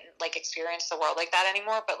why I didn't like experience the world like that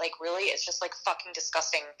anymore. But like really, it's just like fucking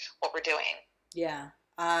disgusting what we're doing. Yeah.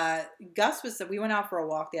 Gus we went out for a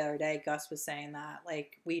walk the other day. Gus was saying that,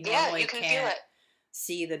 like, we normally you can feel can't it.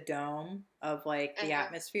 see the dome of, like, the Mhm.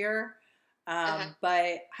 atmosphere. Mhm.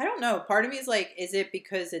 But I don't know. Part of me is like, is it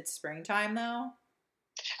because it's springtime though?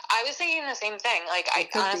 I was thinking the same thing. Like, I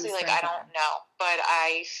It could be honestly, like, I don't springtime. know, but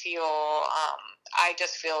I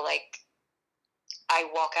just feel like I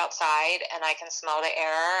walk outside and I can smell the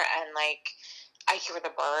air and, like, I hear the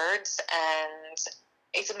birds, and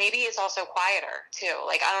it's also quieter too.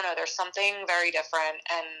 Like, I don't know, there's something very different,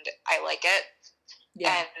 and I like it.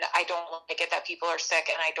 Yeah. And I don't like it that people are sick,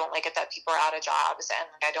 and I don't like it that people are out of jobs, and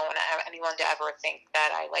I don't want anyone to ever think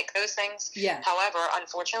that I like those things. Yeah. However,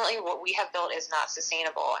 unfortunately, what we have built is not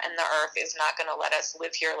sustainable, and the earth is not going to let us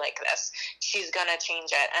live here like this. She's going to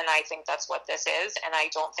change it, and I think that's what this is, and I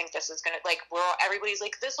don't think this is going to, like, everybody's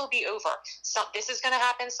like, this will be over. This is going to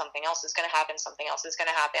happen, something else is going to happen, something else is going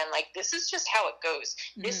to happen. Like, this is just how it goes.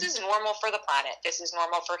 Mm-hmm. This is normal for the planet. This is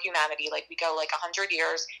normal for humanity. Like, we go like 100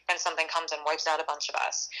 years, and something comes and wipes out a bunch of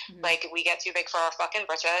us. Mm-hmm. Like, we get too big for our fucking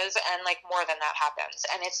britches, and, like, more than that happens.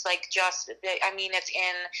 And it's like,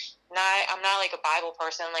 I'm not like a Bible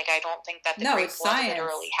person. Like, I don't think that the Great Flood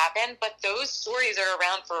literally happened, but those stories are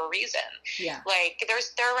around for a reason. Yeah. Like,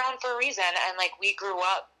 they're around for a reason, and, like, we grew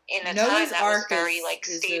up in a time that was very, like,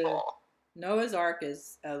 stable. Noah's Ark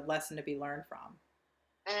is a lesson to be learned from.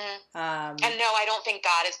 Mm-hmm. And no, I don't think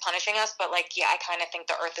God is punishing us, but, like, yeah, I kind of think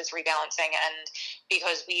the earth is rebalancing, and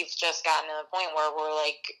because we've just gotten to the point where we're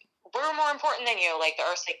like, we're more important than you. Like, the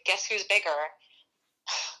earth's like, guess who's bigger?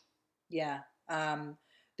 Yeah.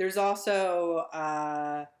 There's also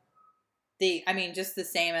just the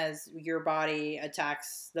same as your body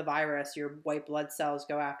attacks the virus, your white blood cells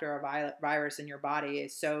go after a virus in your body,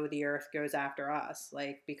 so the earth goes after us,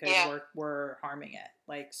 like, because we're harming it.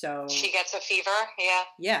 Like, so she gets a fever.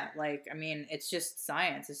 Yeah, like, I mean, it's just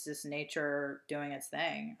science. It's just nature doing its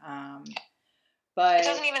thing. But it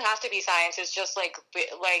doesn't even have to be science. It's just like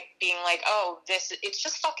being like, oh, it's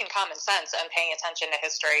just fucking common sense and paying attention to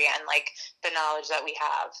history and, like, the knowledge that we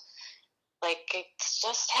have. Like, it's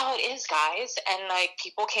just how it is, guys. And, like,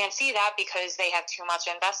 people can't see that because they have too much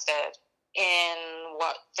invested in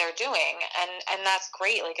what they're doing. And that's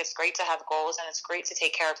great. Like, it's great to have goals, and it's great to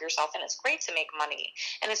take care of yourself, and it's great to make money,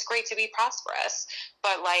 and it's great to be prosperous.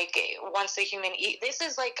 But, like, once the human this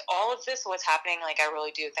is, like, all of this, what's happening, like, I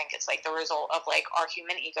really do think it's, like, the result of, like, our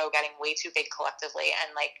human ego getting way too big collectively,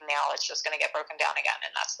 and, like, now it's just going to get broken down again,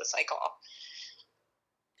 and that's the cycle.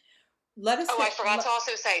 I forgot to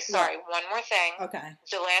also say, sorry, one more thing. Okay.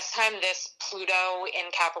 The last time this Pluto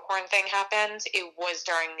in Capricorn thing happened, it was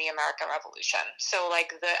during the American Revolution. So,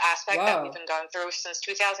 like, the aspect that we've been going through since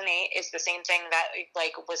 2008 is the same thing that,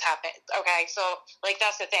 like, was happening. Okay, so, like,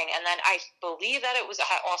 that's the thing. And then I believe that it was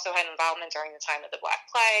also had involvement during the time of the Black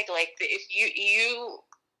Plague. Like, if you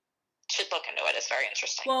should look into it. It's very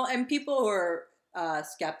interesting. Well, and people who are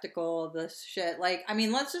skeptical of this shit, like, I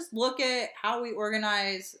mean, let's just look at how we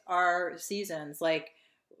organize our seasons. Like,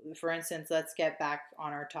 for instance, let's get back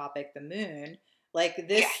on our topic, the moon. Like,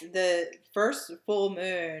 the first full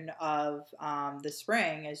moon of the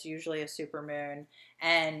spring is usually a supermoon,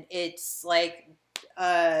 and it's like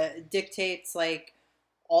dictates, like,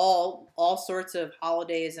 all sorts of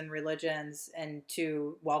holidays and religions, and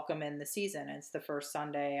to welcome in the season. It's the first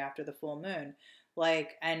Sunday after the full moon.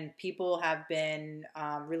 Like, and people have been,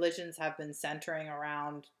 religions have been centering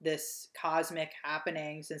around this cosmic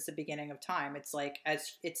happening since the beginning of time. It's like,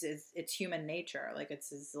 it's human nature. Like,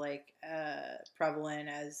 it's as, like, prevalent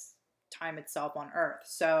as time itself on Earth.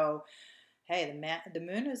 So, hey, the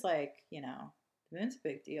moon is, like, the moon's a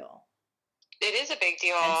big deal. It is a big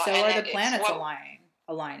deal. And so are the planets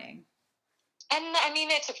aligning. And, I mean,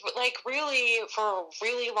 it's, like, really, for a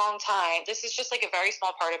really long time, this is just, like, a very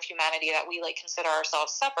small part of humanity that we, like, consider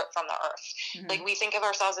ourselves separate from the earth. Mm-hmm. Like, we think of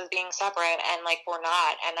ourselves as being separate, and, like, we're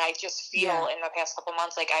not. And I just feel in the past couple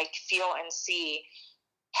months, like, I feel and see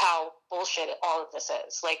how bullshit all of this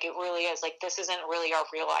is. Like, it really is. Like, this isn't really our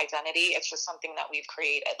real identity. It's just something that we've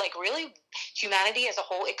created. Like, really, humanity as a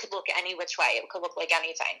whole, it could look any which way. It could look like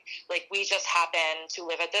anything. Like, we just happen to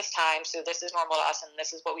live at this time, so this is normal to us, and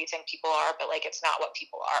this is what we think people are, but, like, it's not what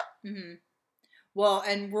people are. Mm-hmm. Well,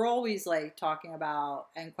 and we're always, like, talking about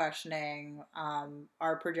and questioning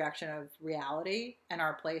our projection of reality and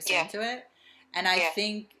our place into it. And I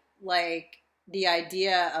think, like, the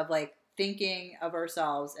idea of, like, thinking of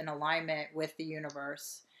ourselves in alignment with the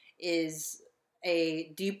universe is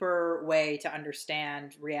a deeper way to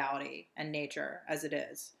understand reality and nature as it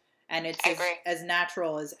is. And it's as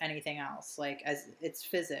natural as anything else. Like, as it's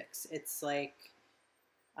physics. It's, like,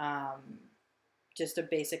 just a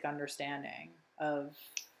basic understanding of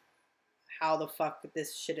how the fuck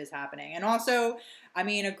this shit is happening. And also, I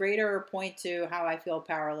mean, a greater point to how I feel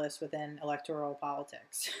powerless within electoral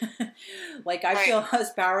politics. Like, I feel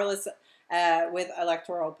as powerless with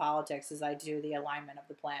electoral politics as I do the alignment of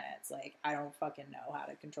the planets. Like, I don't fucking know how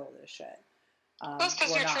to control this shit. That's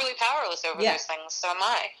because you're truly powerless over those things. So am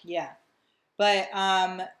I. Yeah. But,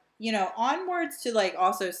 you know, onwards to, like,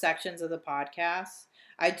 also sections of the podcast,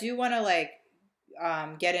 I do want to, like,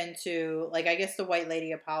 get into, like, I guess the white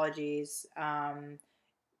lady apologies.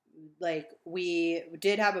 Like, we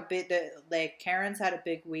did have a bit that, like, Karen's had a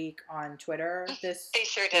big week on Twitter this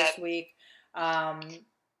week.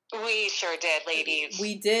 We sure did, ladies.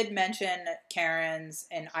 We did mention Karen's,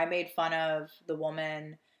 and I made fun of the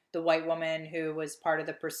white woman who was part of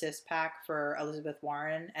the Persist PAC for Elizabeth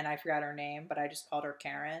Warren, and I forgot her name, but I just called her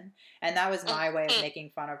Karen. And that was my way of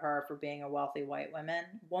making fun of her for being a wealthy white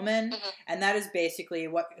woman. And that is basically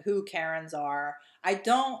who Karens are. I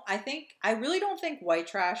really don't think white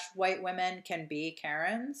trash white women can be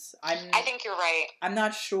Karens. I think you're right. I'm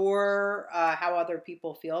not sure how other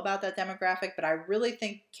people feel about that demographic, but I really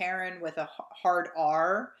think Karen with a hard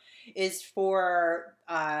R is for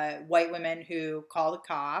white women who call the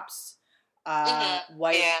cops,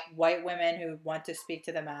 white women who want to speak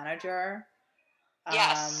to the manager.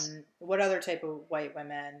 Yes. What other type of white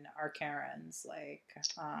women are Karens? Like,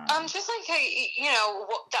 just like, you know,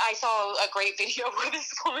 I saw a great video where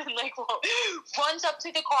this woman like runs up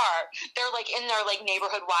to the car. They're like in their like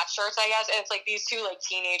neighborhood watch shirts, I guess, and it's like these two like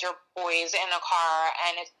teenager boys in a car,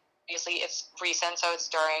 and it's obviously it's recent, so it's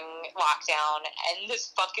during lockdown, and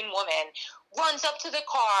this fucking woman runs up to the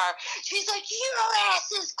car. She's like, your ass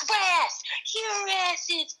is grass. Your ass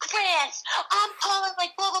is grass. I'm calling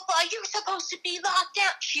like blah, blah, blah. You're supposed to be locked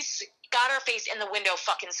down. She's got her face in the window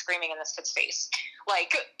fucking screaming in this kid's face.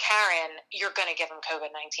 Like, Karen, you're going to give him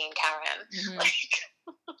COVID-19, Karen. Mm-hmm. Like,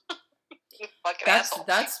 you fucking asshole.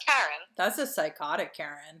 That's Karen. That's a psychotic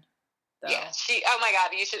Karen. Though. Yeah, oh my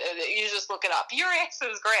God, you just look it up. Your ass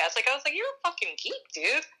is grass. Like, I was like, you're a fucking geek,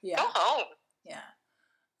 dude. Yeah. Go home. Yeah.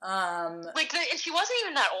 And she wasn't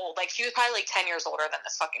even that old. Like, she was probably like 10 years older than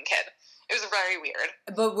this fucking kid. It was very weird.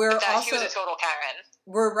 But she was a total Karen.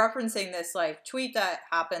 We're referencing this like tweet that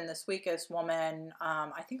happened this week. This woman,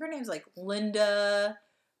 I think her name's like Linda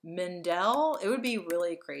Mindell. It would be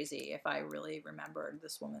really crazy if I really remembered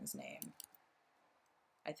this woman's name.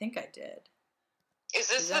 I think I did. Is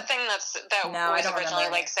this the thing that no, was originally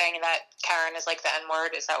like saying that Karen is like the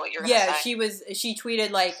N-word? Is that what you're gonna say? Yeah, she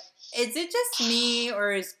tweeted like, is it just me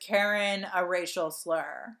or is Karen a racial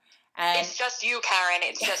slur? And it's just you, Karen.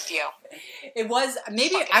 It's just you. It was,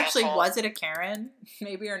 maybe actually, asshole. was it a Karen?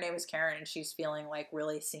 Maybe her name was Karen and she's feeling like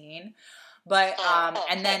really seen. But,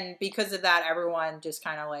 and then because of that, everyone just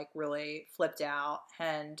kind of like really flipped out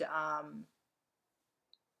and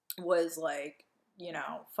was like, you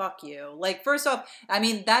know, fuck you. Like, first off, I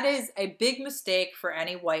mean, that is a big mistake for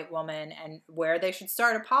any white woman, and where they should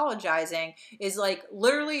start apologizing is like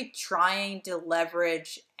literally trying to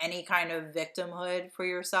leverage any kind of victimhood for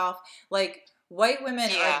yourself. Like, white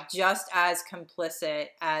women are just as complicit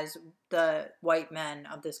as the white men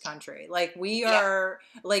of this country. Like, we are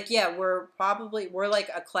like, we're like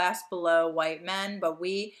a class below white men, but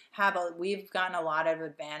we've gotten a lot of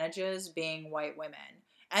advantages being white women.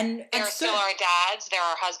 And they're still our dads, they're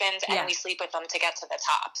our husbands, and we sleep with them to get to the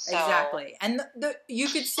top. So. Exactly. And you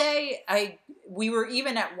could say we were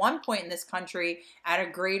even at one point in this country at a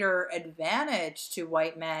greater advantage to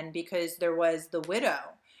white men because there was the widow,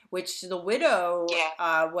 which the widow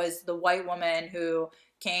was the white woman who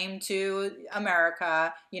came to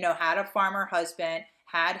America, you know, had a farmer husband,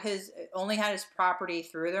 only had his property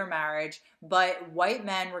through their marriage, but white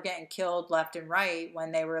men were getting killed left and right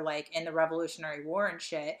when they were like in the Revolutionary War and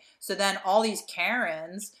shit. So then all these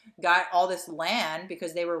Karens got all this land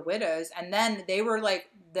because they were widows, and then they were like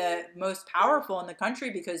the most powerful in the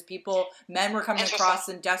country because men were coming across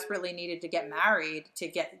and desperately needed to get married to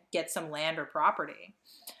get some land or property.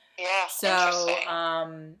 Yeah.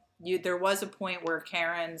 So there was a point where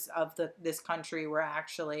Karens of this country were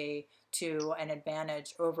actually to an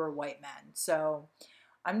advantage over white men. So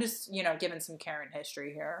I'm just, you know, giving some Karen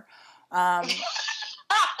history here. But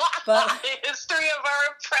the history of our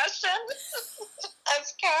oppression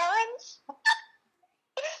as Karens.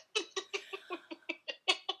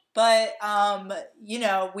 But, you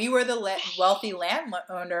know, we were the wealthy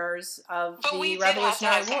landowners of the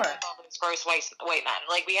Revolutionary War. Gross white men.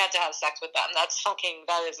 Like, we had to have sex with them. That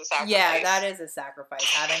is a sacrifice. Yeah, that is a sacrifice.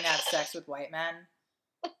 Having to have sex with white men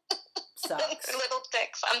sucks. Little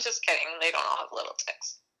dicks. I'm just kidding. They don't all have little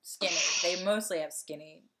dicks. Skinny. They mostly have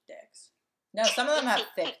skinny dicks. No, some of them have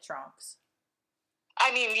thick trunks.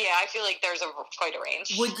 I mean, yeah, I feel like there's quite a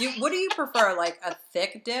range. What do you prefer, like a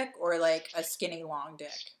thick dick or like a skinny long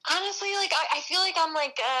dick? Honestly, like I feel like I'm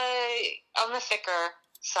like on the thicker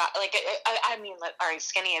side. Like I mean, like, all right,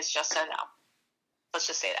 skinny is just a no. Let's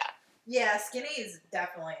just say that. Yeah, skinny is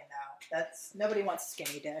definitely a no. That's nobody wants a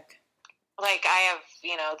skinny dick. Like I have,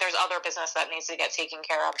 there's other business that needs to get taken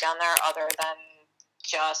care of down there other than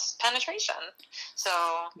just penetration. So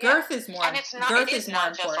girth is more. And it's not. Girth it is not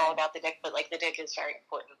just important. all about the dick, but like the dick is very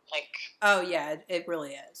important. Like. Oh yeah, it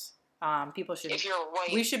really is. People should. If you're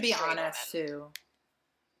white, we should be honest too.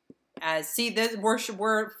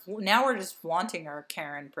 We're just flaunting our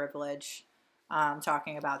Karen privilege,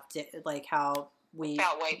 talking about like how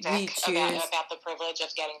about white dick, we choose about the privilege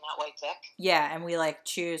of getting that white dick. Yeah, and we like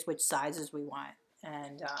choose which sizes we want,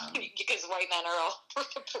 and because white men are all.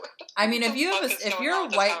 I mean, if you're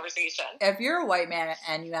a white man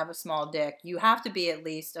and you have a small dick, you have to be at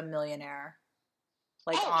least a millionaire.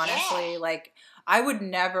 Like honestly, like I would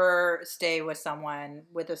never stay with someone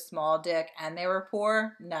with a small dick and they were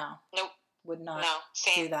poor. No. Nope. Would not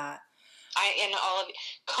do that. And all of you,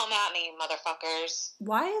 come at me, motherfuckers.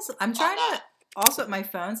 I'm trying to, also my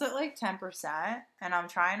phone's at like 10% and I'm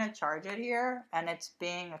trying to charge it here and it's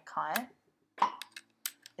being a cunt.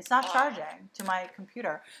 It's not charging to my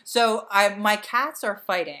computer. So my cats are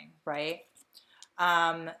fighting, right?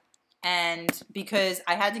 And because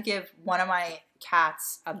I had to give one of my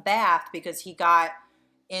cats a bath because he got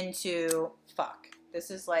into this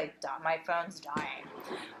is like my phone's dying.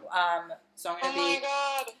 So I'm gonna my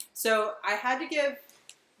God. So I had to give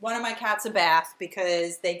one of my cats a bath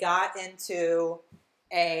because they got into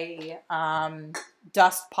a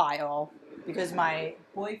dust pile because my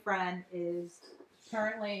boyfriend is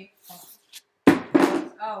currently.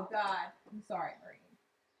 Oh God, I'm sorry, Marie.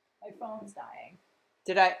 My phone's dying.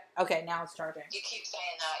 Okay, now it's charging. You keep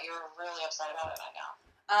saying that. You're really upset about it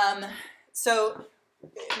right now. So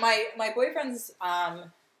my boyfriend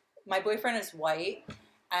is white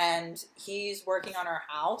and he's working on our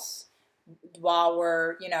house while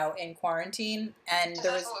we're, in quarantine. And that's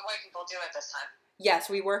what white people do at this time. Yes,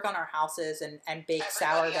 we work on our houses and bake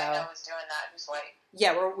sourdough. Everybody I know is doing that who's white.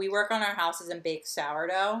 Yeah, we work on our houses and bake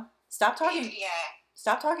sourdough. Stop talking. Yeah.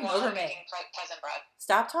 Stop talking over me. Peasant bread.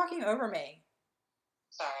 Stop talking over me.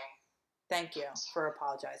 Sorry. Thank you for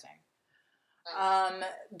apologizing. Mm.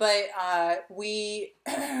 But we,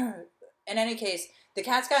 in any case, the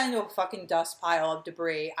cats got into a fucking dust pile of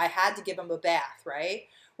debris. I had to give him a bath, right?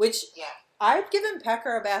 Which I've given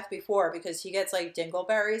Pecker a bath before because he gets like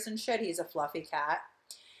dingleberries and shit. He's a fluffy cat.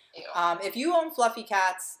 Ew. If you own fluffy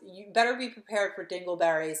cats, you better be prepared for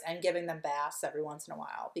dingleberries and giving them baths every once in a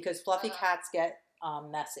while because fluffy cats get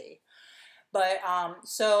messy. But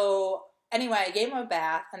so anyway, I gave him a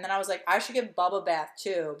bath and then I was like, I should give Bub a bath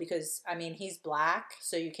too because I mean he's black,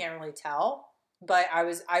 so you can't really tell. But I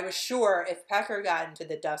was sure if Pecker got into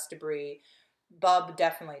the dust debris, Bub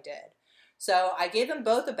definitely did. So I gave them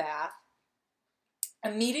both a bath.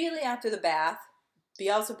 Immediately after the bath,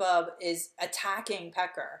 Beelzebub is attacking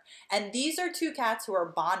Pecker. And these are two cats who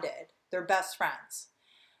are bonded. They're best friends.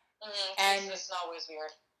 And the smell was weird.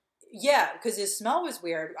 Yeah, because his smell was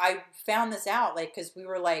weird. I found this out, because we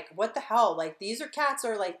were like, what the hell? These are cats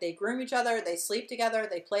are, they groom each other, they sleep together,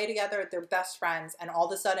 they play together, they're best friends, and all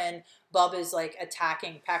of a sudden, Bub is,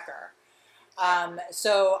 attacking Pecker.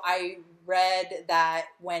 So I read that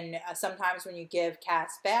sometimes when you give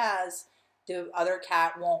cats baths, the other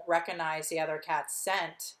cat won't recognize the other cat's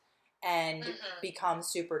scent and become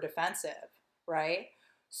super defensive, right?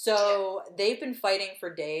 So they've been fighting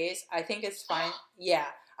for days. I think it's fine. Yeah.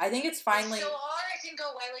 I think it's finally. It's so hard. It didn't go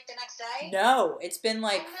away the next day. No, it's been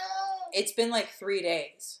it's been 3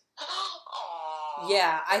 days. Aww,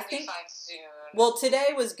 yeah, I think. Fine soon. Well,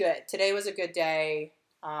 today was good. Today was a good day.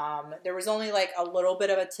 There was only a little bit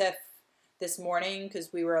of a tiff this morning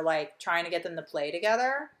because we were trying to get them to play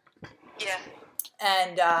together. Yeah.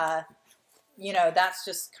 And that's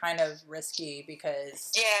just kind of risky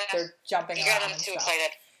because they're jumping around. You got them too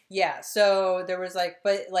excited. Yeah, so there was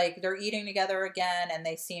they're eating together again and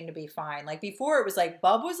they seem to be fine. Before it was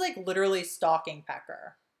Bub was literally stalking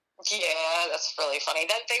Pecker. Yeah, that's really funny.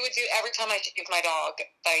 That they would do every time I give my dog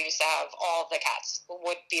that I used to have, all the cats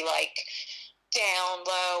would be down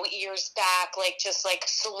low, ears back, just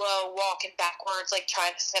slow walking backwards,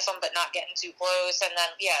 trying to sniff them but not getting too close, and then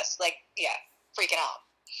freaking out.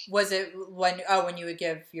 Was it when you would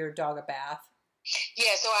give your dog a bath?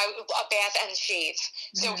 Yeah, so a bath and shave.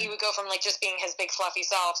 So he would go from just being his big fluffy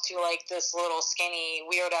self to this little skinny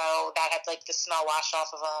weirdo that had the smell washed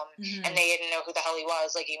off of him, and they didn't know who the hell he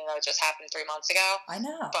was, even though it just happened 3 months ago. I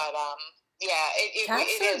know. But Yeah,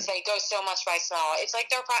 it is. They go so much by smell. It's like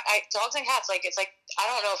dogs and cats. Like, it's like, I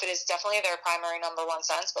don't know if it is definitely their primary number one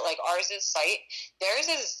sense, but like ours is sight. Theirs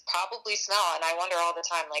is probably smell. And I wonder all the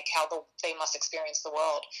time, like, how they must experience the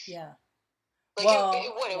world. Yeah. Like, it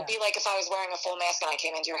would be like if I was wearing a full mask and I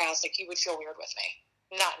came into your house, like, you would feel weird with me.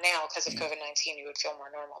 Not now because of COVID-19, you would feel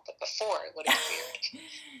more normal, but before it would have been weird.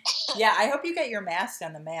 Yeah, I hope you get your mask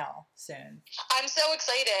in the mail soon. I'm so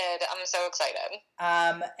excited.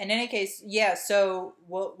 In any case, yeah, so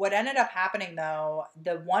what ended up happening, though,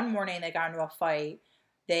 the one morning they got into a fight,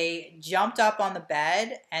 they jumped up on the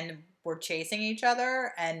bed and were chasing each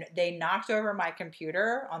other, and they knocked over my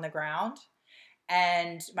computer on the ground.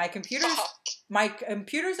 And my computer's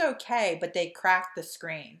okay, but they cracked the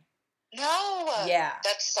screen. No. Yeah.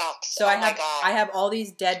 That sucks. So I have all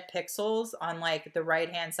these dead pixels on like the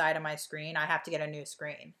right-hand side of my screen. I have to get a new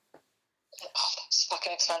screen. Oh, that's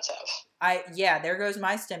fucking expensive. There goes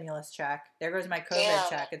my stimulus check. There goes my COVID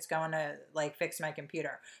check. It's going to like fix my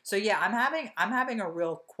computer. So yeah, I'm having a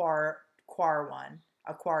real quar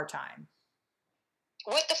time.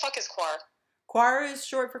 What the fuck is quar? Quar is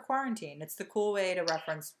short for quarantine. It's the cool way to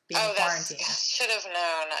reference being quarantined. I should have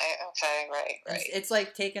known. Right. It's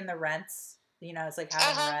like taking the rents. You know, it's like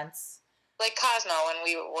having rents. Like Cosmo when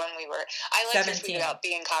we were. I like to tweet about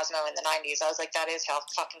being Cosmo in the 90s. I was like, that is how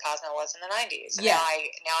fucking Cosmo was in the 90s. And now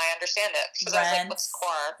I understand it. Because I was like, what's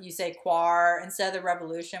quar? You say quar. Instead of the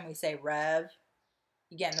revolution, we say rev.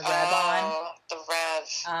 You getting the rev on? Oh, the rev.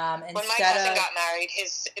 When my cousin got married,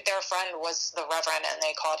 their friend was the Reverend, and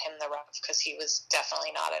they called him the Rev because he was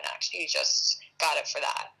definitely not an actor. He just got it for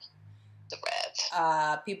that. The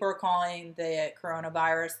Rev. People are calling the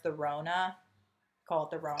coronavirus the Rona. Call it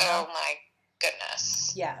the Rona. Oh my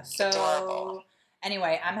goodness. Yeah. So adorable.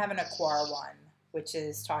 Anyway, I'm having a quar one, which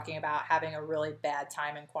is talking about having a really bad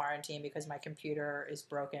time in quarantine because my computer is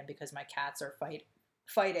broken because my cats are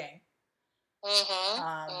fighting.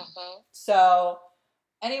 So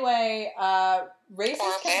anyway,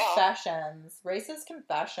 racist confessions.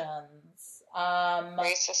 I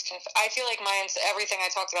feel like mine's everything I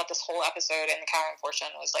talked about this whole episode in the Karen portion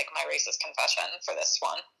was like my racist confession for this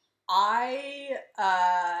one. I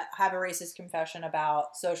have a racist confession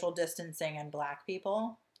about social distancing and Black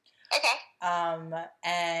people. Okay.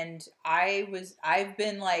 And I've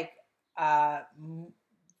been like,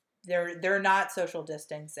 they're not social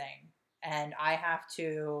distancing. And I have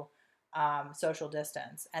to social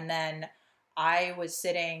distance. And then I was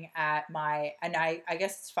sitting at and I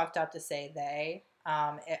guess it's fucked up to say they.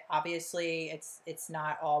 Obviously, it's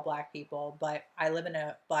not all Black people, but I live in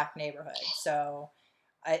a Black neighborhood, so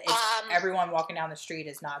everyone walking down the street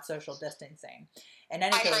is not social distancing. In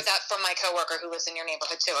any case, heard that from my coworker who lives in your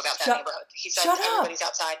neighborhood too about that neighborhood. He said everybody's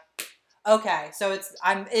outside. Okay, so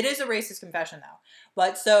it is a racist confession though.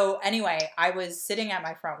 But so anyway, I was sitting at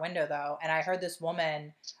my front window though, and I heard this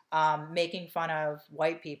woman making fun of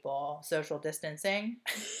white people social distancing.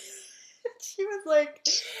 She's like,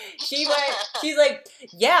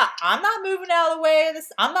 yeah, I'm not moving out of the way of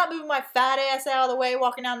this. I'm not moving my fat ass out of the way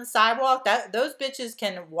walking down the sidewalk. Those bitches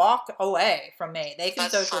can walk away from me. They can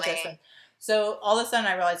social distance. So all of a sudden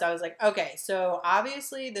I realized, I was like, okay, so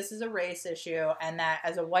obviously this is a race issue, and that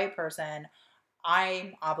as a white person,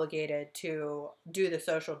 I'm obligated to do the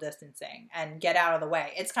social distancing and get out of the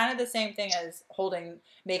way. It's kind of the same thing as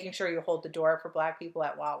making sure you hold the door for Black people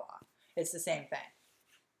at Wawa. It's the same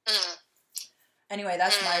thing. Anyway,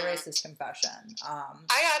 that's my racist confession. I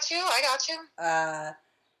got you.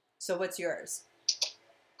 So what's yours?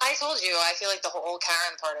 I told you, I feel like the whole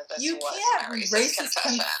Karen part of this you was can't racist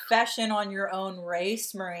confession on your own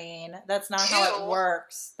race, Maureen. That's not how it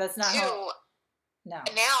works. That's not how... No.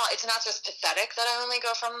 Now, it's not just pathetic that I only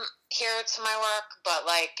go from here to my work, but,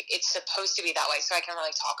 like, it's supposed to be that way, so I can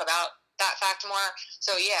really talk about that fact more.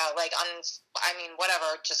 So, yeah, like,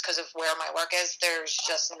 whatever, just because of where my work is, there's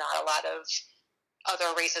just not a lot of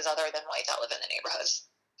other races other than white that live in the neighborhoods.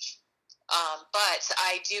 But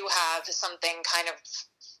I do have something kind of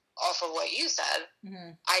off of what you said.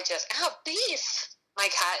 Mm-hmm. Beef! My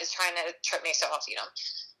cat is trying to trip me, so I'll feed him.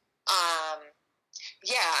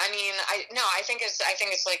 Yeah, I think it's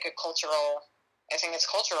like a cultural. I think it's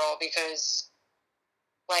cultural because,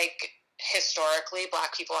 like, historically,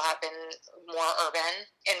 Black people have been more urban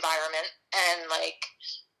environment, and like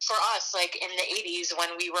for us, like in the 80s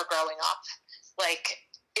when we were growing up, like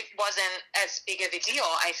it wasn't as big of a deal.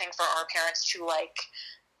 I think for our parents to like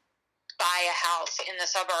buy a house in the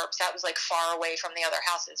suburbs that was like far away from the other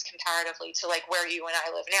houses comparatively to like where you and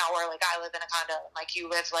I live now, where like I live in a condo and like you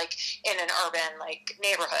live like in an urban like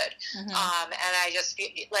neighborhood. Mm-hmm. And I just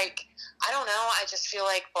feel like, I don't know, I just feel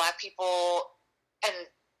like Black people and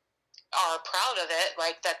our are proud of it,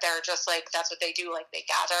 like that they're just like that's what they do, like they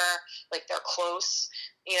gather, like they're close,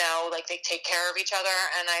 like they take care of each other.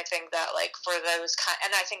 And I think that like for those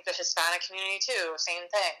and I think the Hispanic community too, same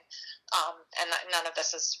thing. And none of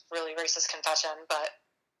this is really racist confession, but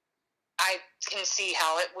I can see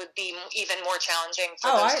how it would be even more challenging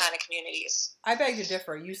for those kind of communities. I beg to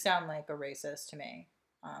differ. You sound like a racist to me.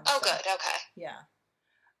 Good. Okay. Yeah.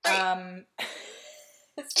 Great.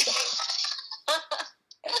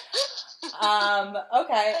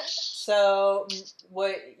 Okay. So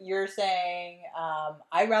what you're saying,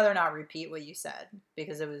 I'd rather not repeat what you said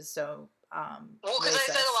because it was so because I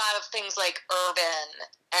said a lot of things like urban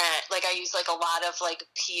and like I use like a lot of like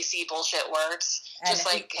PC bullshit words, and just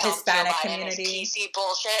like Hispanic community PC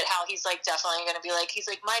bullshit. How he's like definitely going to be like, he's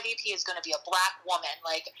like, my VP is going to be a black woman.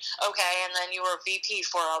 Like, okay, and then you were VP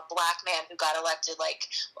for a black man who got elected like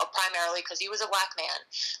primarily because he was a black man.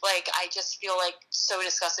 Like, I just feel like so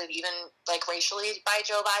disgusted, even like racially, by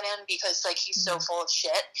Joe Biden because like he's so full of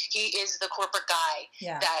shit. He is the corporate guy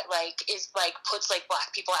that like is like puts like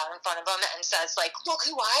black people out in front of him and says like, look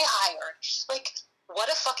who I hired. Like, what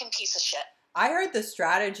a fucking piece of shit. I heard the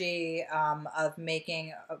strategy of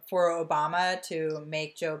making for Obama to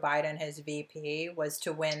make Joe Biden his VP was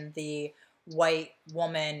to win the white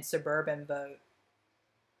woman suburban vote.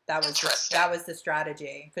 That was the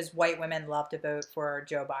strategy because white women love to vote for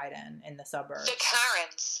Joe Biden in the suburbs.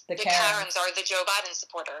 The Karens are the Joe Biden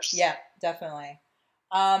supporters. Yeah, definitely.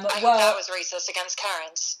 I hope that was racist against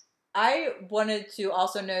Karens. I wanted to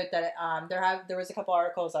also note that there was a couple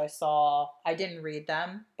articles I saw. I didn't read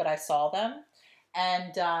them, but I saw them,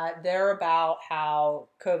 and they're about how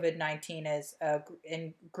COVID-19 is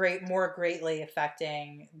more greatly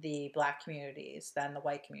affecting the Black communities than the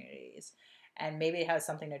white communities, and maybe it has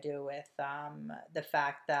something to do with the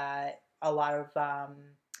fact that a lot of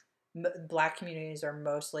Black communities are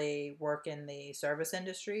mostly work in the service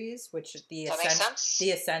industries, which the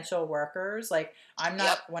essential workers. Like I'm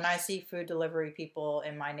not when I see food delivery people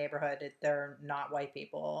in my neighborhood, they're not white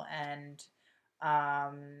people, and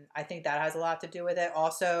I think that has a lot to do with it.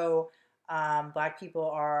 Also, Black people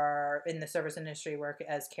are in the service industry work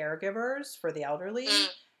as caregivers for the elderly.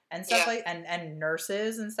 And stuff and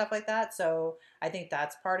nurses and stuff like that. So I think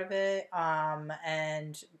that's part of it.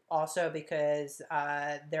 And also because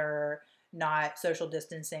they're not social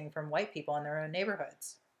distancing from white people in their own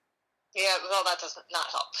neighborhoods. Yeah, well, that does not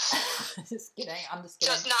help. Just kidding. I'm just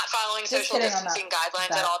kidding. Just not following social distancing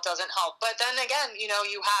guidelines at all doesn't help. But then again, you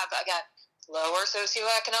have, again, lower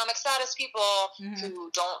socioeconomic status people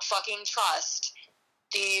who don't fucking trust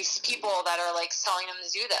these people that are like telling them to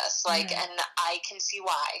do this, like, and I can see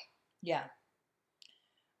why. Yeah.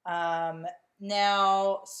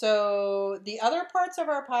 Now, so the other parts of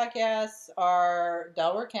our podcast are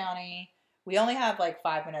Delaware County. We only have like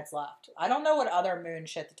 5 minutes left. I don't know what other moon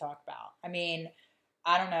shit to talk about. I mean,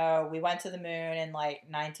 I don't know. We went to the moon in like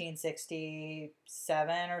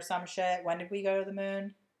 1967 or some shit. When did we go to the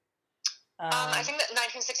moon? I think that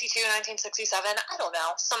 1962, 1967, I don't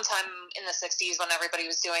know, sometime in the 60s when everybody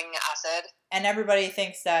was doing acid. And everybody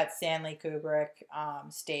thinks that Stanley Kubrick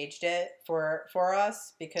staged it for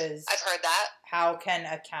us because... I've heard that. How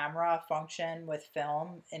can a camera function with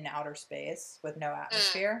film in outer space with no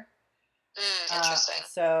atmosphere? Interesting.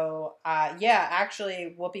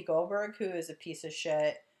 Actually, Whoopi Goldberg, who is a piece of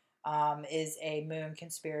shit, is a moon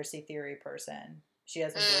conspiracy theory person. She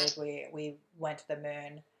doesn't believe we went to the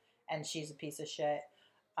moon. And she's a piece of shit.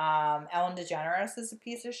 Ellen DeGeneres is a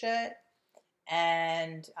piece of shit.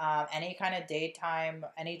 And any kind of daytime,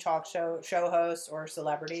 any talk show host or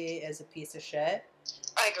celebrity is a piece of shit.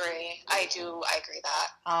 I agree. I agree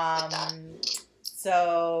that. With that.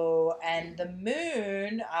 So, and the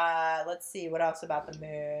moon, let's see, what else about the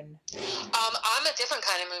moon? I'm a different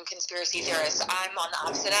kind of moon conspiracy theorist. I'm on the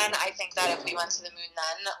opposite end. I think that if we went to the moon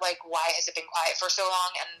then, like, why has it been quiet for so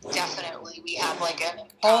long? And definitely we have, like,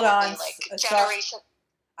 Hold on. Generation.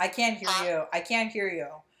 I can't hear you. I can't hear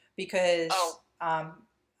you because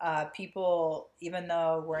people, even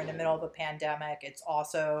though we're in the middle of a pandemic, it's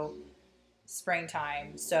also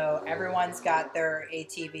springtime. So everyone's got their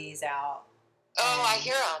ATVs out. I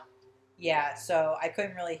hear them. Yeah, so I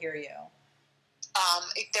couldn't really hear you.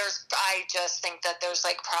 I just think that there's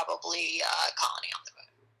like probably a colony on the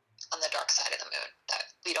moon, on the dark side of the moon that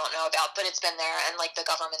we don't know about, but it's been there, and like the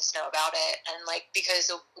governments know about it, and like because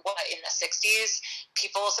in the 60s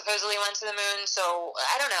people supposedly went to the moon, so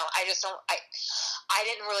I don't know. I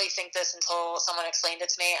didn't really think this until someone explained it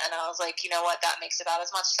to me, and I was like, you know what, that makes about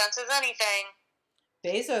as much sense as anything.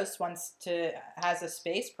 Bezos has a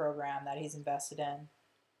space program that he's invested in.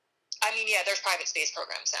 I mean, yeah, there's private space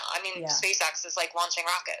programs now. I mean, Yeah. SpaceX is like launching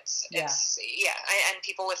rockets. Yeah. And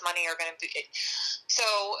people with money are going to be. So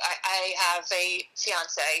I have a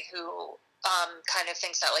fiance who kind of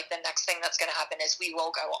thinks that like the next thing that's going to happen is we will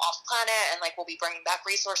go off planet and like we'll be bringing back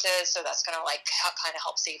resources. So that's going to like kind of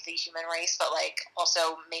help save the human race, but like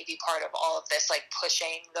also maybe part of all of this like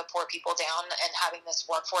pushing the poor people down and having this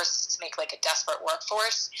workforce to make like a desperate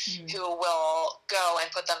workforce who will go and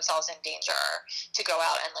put themselves in danger to go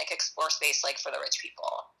out and like explore space like for the rich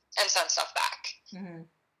people and send stuff back.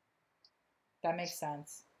 That makes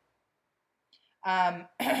sense.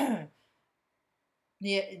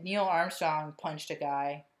 Neil Armstrong punched a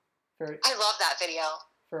guy for. I love that video.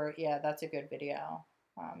 That's a good video.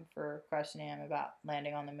 For questioning him about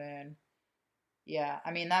landing on the moon. Yeah, I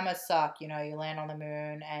mean that must suck. You know, you land on the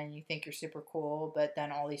moon and you think you're super cool, but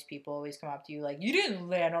then all these people always come up to you like, "You didn't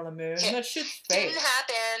land on the moon. That shit's fake. Didn't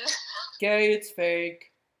happen. Gay, it's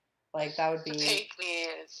fake." Like that would be fake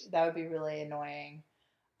news. That would be really annoying.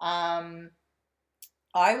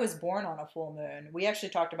 I was born on a full moon. We actually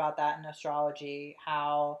talked about that in astrology,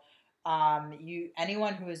 how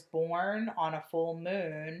anyone who is born on a full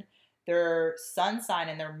moon, their sun sign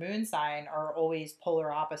and their moon sign are always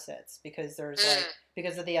polar opposites because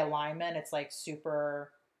because of the alignment, it's like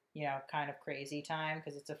super, kind of crazy time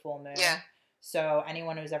because it's a full moon. Yeah. So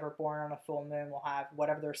anyone who's ever born on a full moon will have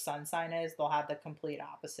whatever their sun sign is, they'll have the complete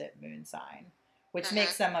opposite moon sign, which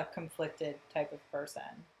makes them a conflicted type of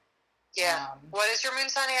person. Yeah. What is your moon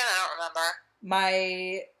sign again? I don't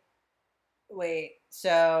remember.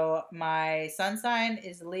 So my sun sign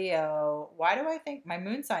is Leo. Why do I think my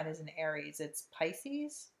moon sign is in Aries? It's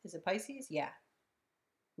Pisces. Is it Pisces? Yeah.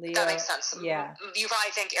 Leo. That makes sense. Yeah. You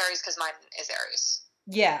probably think Aries because mine is Aries.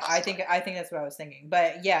 Yeah, I think that's what I was thinking.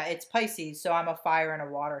 But yeah, it's Pisces, so I'm a fire and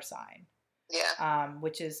a water sign. Yeah.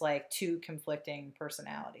 Which is like two conflicting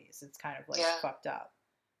personalities. It's kind of like fucked up.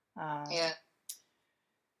 Yeah.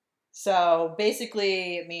 So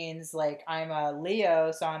basically it means like I'm a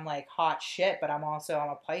Leo, so I'm like hot shit, but I'm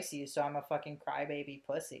a Pisces, so I'm a fucking crybaby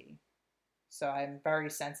pussy. So I'm very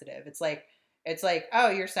sensitive. It's like, oh,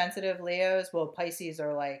 you're sensitive, Leos? Well, Pisces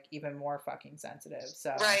are like even more fucking sensitive.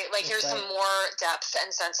 So right, like here's some more depth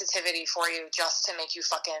and sensitivity for you just to make you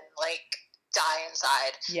fucking like die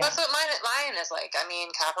inside. Yeah. That's what mine is like. I mean,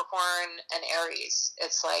 Capricorn and Aries,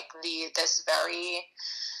 it's like this very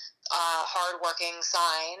hardworking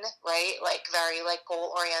sign, right? Like very like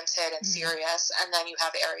goal oriented and serious, and then you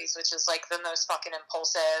have Aries, which is like the most fucking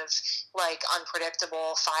impulsive, like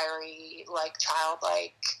unpredictable, fiery, like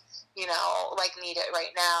childlike, like need it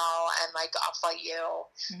right now, and like I'll fight you.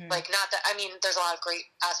 Like not that I mean, there's a lot of great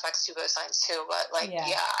aspects to those signs too, but like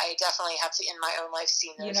I definitely have to in my own life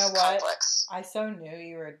seen those conflicts. I so knew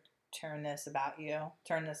you would turn this.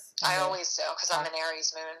 I always do because I'm an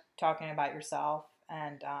Aries moon. Talking about yourself.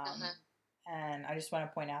 And and I just want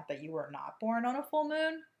to point out that you were not born on a full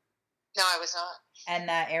moon. No, I was not. And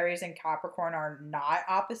that Aries and Capricorn are not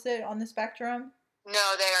opposite on the spectrum.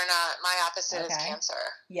 No, they are not. My opposite is Cancer.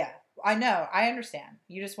 Yeah, I know. I understand.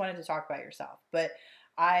 You just wanted to talk about yourself, but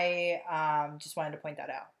I just wanted to point that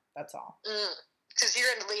out. That's all. Because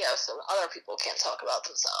you're in Leo, so other people can't talk about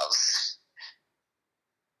themselves.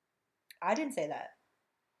 I didn't say that.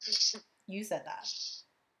 You said that.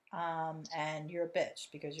 And you're a bitch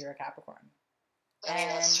because you're a Capricorn. I mean,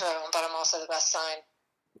 that's true, but I'm also the best sign.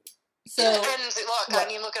 So, and look,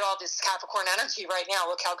 look at all this Capricorn energy right now.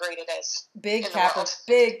 Look how great it is.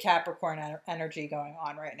 Big Capricorn energy going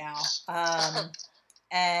on right now.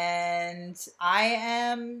 And I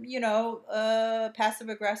am, passive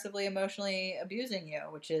aggressively emotionally abusing you,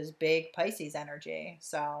 which is big Pisces energy.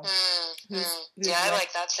 So, I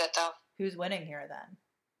like that shit though. Who's winning here then?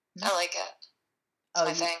 I like it.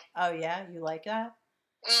 Oh yeah, you like that?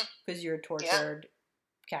 Because you're a tortured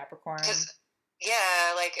Capricorn.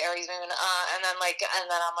 Yeah, like Aries moon, and then I'm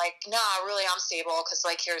like, nah, really, I'm stable because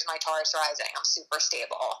like here's my Taurus rising. I'm super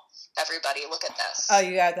stable. Everybody, look at this. Oh,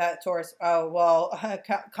 you got that Taurus. Oh well,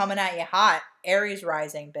 coming at you hot. Aries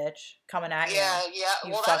rising, bitch, coming at you. Yeah.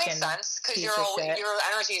 Well, that makes sense because your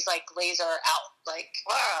energy is like laser out, like.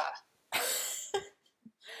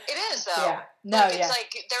 It is though. Yeah. No. It's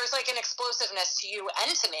like there's like an explosiveness to you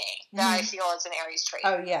and to me that I feel is an Aries trait.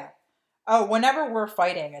 Oh yeah. Oh, whenever we're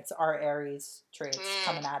fighting, it's our Aries traits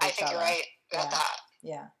coming at each other. I think you're right about that.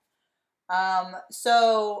 Yeah.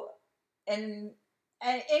 So, in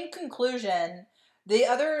conclusion, the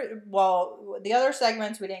other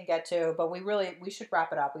segments we didn't get to, but we should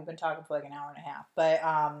wrap it up. We've been talking for like an hour and a half, but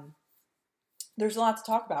there's a lot to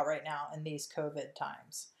talk about right now in these COVID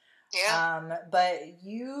times. Yeah. But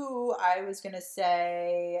I was going to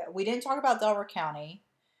say, we didn't talk about Delaware County.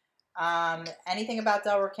 Anything about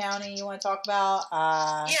Delaware County you want to talk about?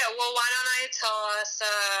 Yeah, well, why don't I tell us,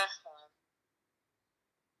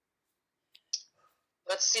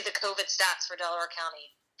 let's see the COVID stats for Delaware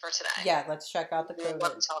County for today. Yeah, let's check out the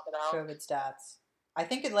What to talk about. COVID stats. I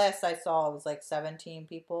think at last I saw it was like 17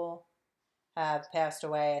 people have passed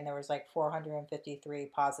away, and there was like 453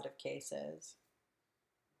 positive cases.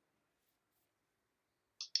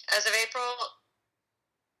 As of April,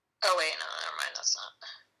 oh wait, no, never mind, that's not.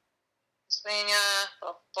 Pennsylvania,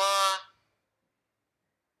 blah, blah.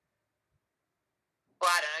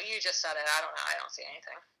 Well, I don't know, you just said it, I don't know, I don't see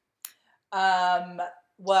anything.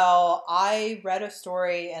 Well, I read a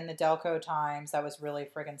story in the Delco Times that was really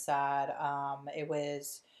friggin' sad. It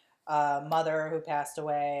was a mother who passed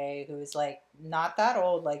away who was like not that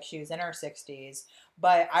old, like she was in her 60s.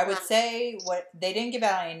 But I would say what they didn't give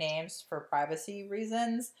out any names for privacy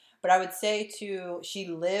reasons, but I would say she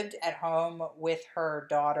lived at home with her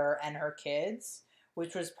daughter and her kids,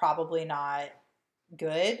 which was probably not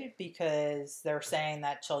good because they're saying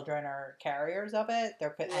that children are carriers of it.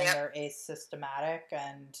 And they're asymptomatic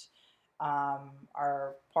and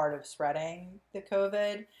are part of spreading the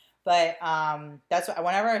COVID. But that's what,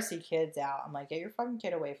 whenever I see kids out, I'm like, get your fucking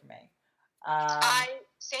kid away from me.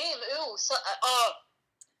 Same. Ew. So,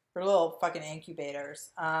 for little fucking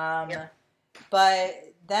incubators.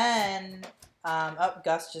 But then,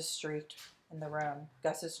 Gus just streaked in the room.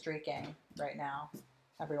 Gus is streaking right now,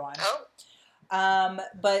 everyone. Oh.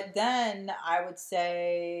 But then I would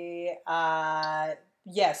say,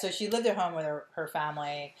 yeah, so she lived at home with her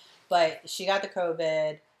family, but she got the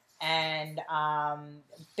COVID. And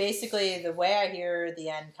basically, the way I hear the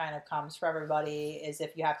end kind of comes for everybody is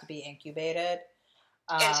if you have to be incubated.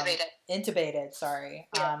 Intubated, sorry.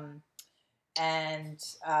 Yeah. And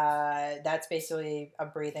that's basically a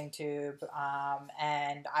breathing tube.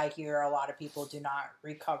 And I hear a lot of people do not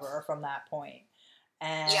recover from that point.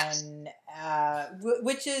 And yes.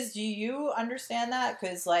 Which is, do you understand that?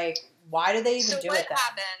 Because like, why do they even do it? So what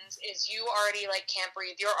happens is you already like can't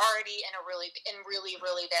breathe. You're already in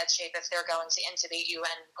really bad shape if they're going to intubate you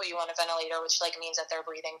and put you on a ventilator, which like means that they're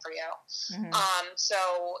breathing for you. Mm-hmm. So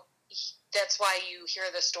that's why you hear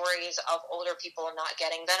the stories of older people not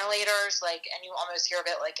getting ventilators, like, and you almost hear of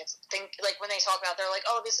it like it's like when they talk about, they're like,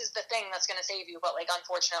 oh, this is the thing that's going to save you, but like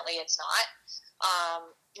unfortunately it's not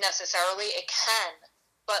necessarily. It can,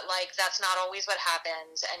 but like that's not always what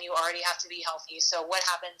happens, and you already have to be healthy. So what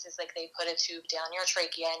happens is like they put a tube down your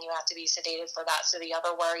trachea and you have to be sedated for that. So the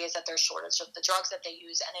other worry is that there's shortage of the drugs that they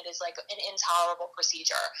use, and it is like an intolerable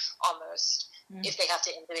procedure almost if they have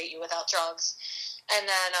to intubate you without drugs. And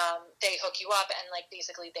then they hook you up, and like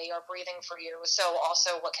basically they are breathing for you. So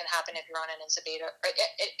also, what can happen if you're on an intubator, or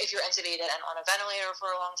if you're intubated and on a ventilator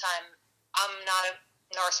for a long time? I'm not a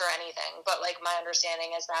nurse or anything, but like my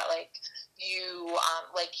understanding is that like you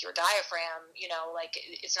like your diaphragm, you know, like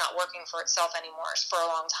it's not working for itself anymore for a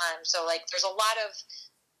long time. So like there's a lot of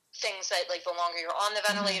things that like the longer you're on the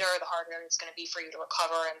ventilator, the harder it's going to be for you to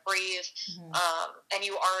recover and breathe. And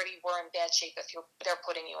you already were in bad shape if they're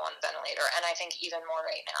putting you on the ventilator, and I think even more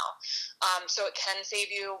right now. So it can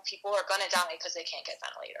save you. People are going to die because they can't get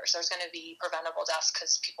ventilators. There's going to be preventable deaths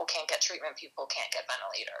because people can't get treatment. People can't get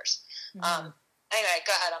ventilators. Anyway,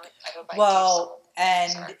 go ahead. I hope I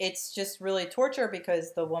and it's just really torture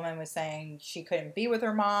because the woman was saying she couldn't be with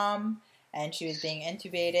her mom and she was being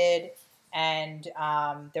intubated. And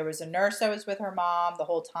there was a nurse that was with her mom the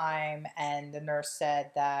whole time, and the nurse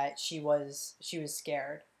said that she was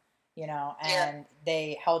scared, you know, and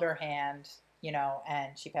they held her hand, you know,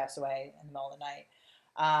 and she passed away in the middle of the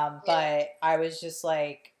night. But I was just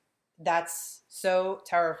like, that's so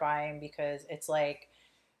terrifying because it's like,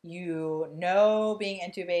 you know, being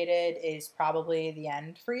intubated is probably the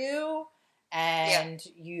end for you. And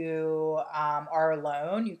you are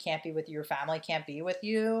alone. You can't be with your family, can't be with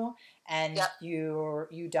you, and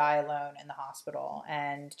you die alone in the hospital.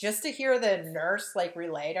 And just to hear the nurse like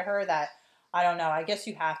relay to her that, I don't know, I guess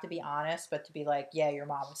you have to be honest, but to be like, yeah, your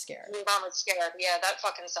mom was scared. Your mom was scared. Yeah, that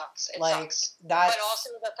fucking sucks. It sucks. But also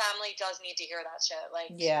the family does need to hear that shit.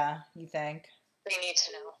 Like, yeah, you think they need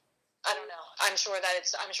to know. I don't know. I'm sure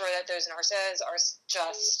that those nurses are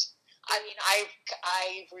just. I mean,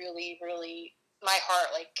 I really, really, my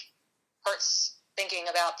heart like hurts thinking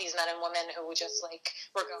about these men and women who just like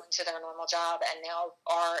were going to their normal job and now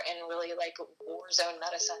are in really like war zone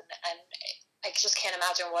medicine, and I just can't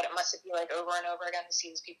imagine what it must be like over and over again to see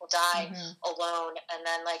these people die alone and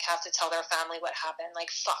then like have to tell their family what happened. Like,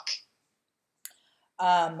 fuck.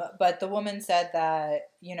 But the woman said that,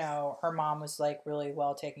 you know, her mom was like really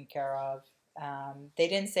well taken care of. They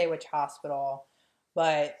didn't say which hospital,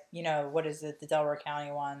 But, what is it? The Delaware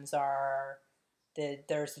County ones are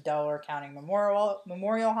there's the Delaware County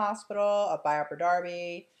Memorial Hospital up by Upper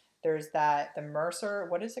Darby. There's the Mercer,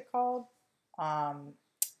 what is it called? On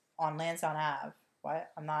Lansdowne Ave.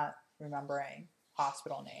 What? I'm not remembering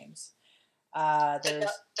hospital names.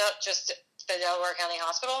 Just the Delaware County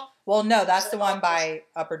Hospital? Well, no, that's the one by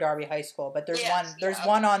Upper Darby High School. But there's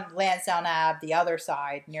one on Lansdowne Ave, the other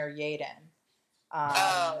side near Yaden.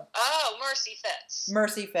 Mercy Fitz.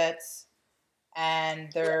 Mercy Fitz.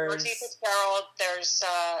 And there's Mercy Fitzgerald. There's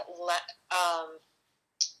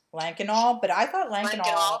Lankenau, but I thought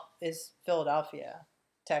Lankenau is Philadelphia,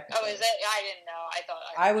 technically. Oh, is it? I didn't know.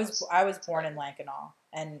 I was born in Lankenau,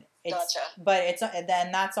 and it's gotcha. But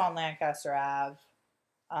then that's on Lancaster Ave.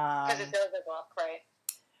 Because it's overlook, right?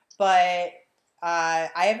 But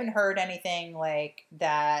I haven't heard anything like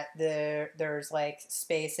that. There's like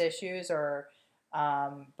space issues or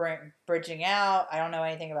bridging out. I don't know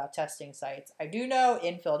anything about testing sites. I do know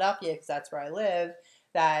in Philadelphia, because that's where I live,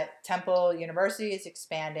 that Temple University is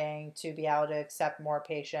expanding to be able to accept more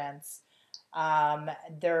patients.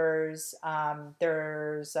 There's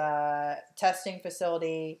a testing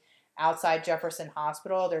facility outside Jefferson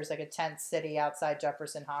Hospital. There's like a tent city outside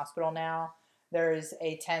Jefferson Hospital now. There's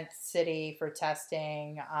a tent city for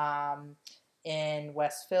testing in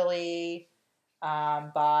West Philly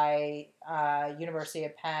by University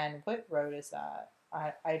of Penn. What road is that?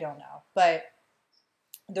 I don't know. But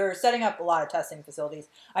they're setting up a lot of testing facilities.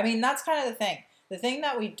 I mean, that's kind of the thing. The thing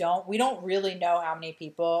that we don't really know how many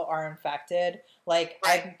people are infected. Like,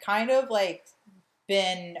 right. I've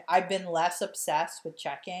been less obsessed with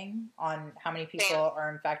checking on how many people are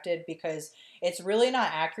infected because it's really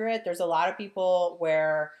not accurate. There's a lot of people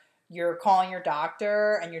where you're calling your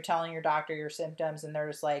doctor and you're telling your doctor your symptoms and they're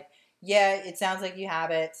just like, yeah, it sounds like you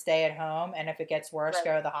have it, stay at home, and if it gets worse,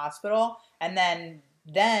 go to the hospital. And then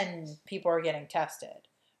people are getting tested.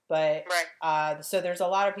 But so there's a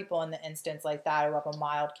lot of people in the instance like that who have a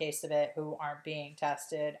mild case of it who aren't being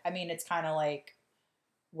tested. I mean, it's kind of like,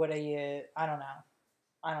 I don't know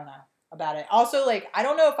about it. Also, like, I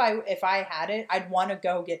don't know if I had it, I'd want to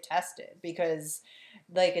go get tested because,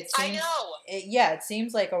 like, it seems, I know. It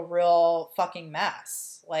seems like a real fucking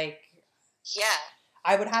mess. Like, yeah,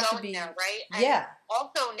 I would have to be there, right? And yeah.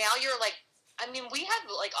 Also, now you're like, I mean, we have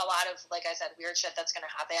like a lot of, like I said, weird shit that's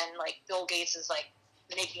gonna happen. Like Bill Gates is like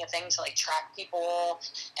making a thing to like track people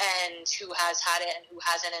and who has had it and who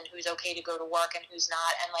hasn't and who's okay to go to work and who's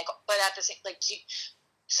not, and like, but at the same, like,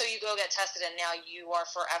 so you go get tested and now you are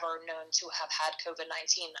forever known to have had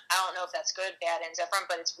COVID-19. I don't know if that's good, bad, and different,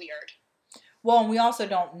 but it's weird. Well, and we also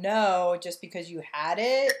don't know just because you had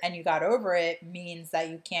it and you got over it means that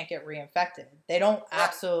you can't get reinfected. They don't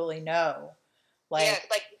absolutely know. Like, yeah,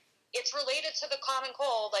 like it's related to the common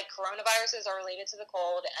cold. Like coronaviruses are related to the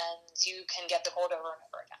cold, and you can get the cold over and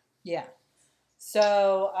over again. Yeah.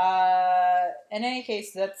 So, in any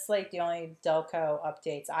case, that's like the only Delco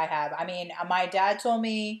updates I have. I mean, my dad told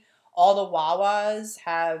me all the Wawas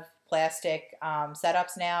have plastic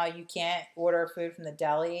setups now. You can't order food from the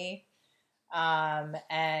deli. And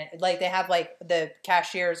like they have like the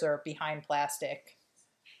cashiers are behind plastic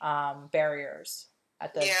barriers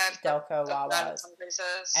at the Delco Wawas.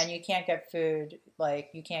 And you can't get food, like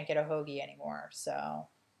you can't get a hoagie anymore. So,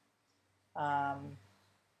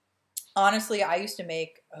 honestly, I used to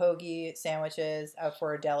make hoagie sandwiches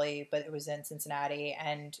for a deli, but it was in Cincinnati,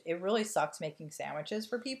 and it really sucks making sandwiches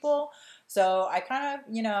for people. So I kind of,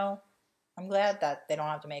 I'm glad that they don't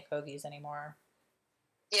have to make hoagies anymore.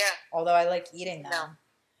 Yeah. Although I like eating them. No.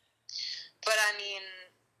 But I mean,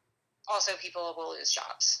 also people will lose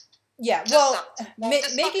jobs. Yeah,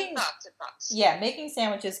 making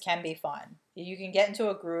sandwiches can be fun. You can get into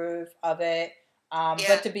a groove of it.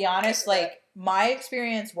 But to be honest, like my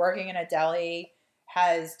experience working in a deli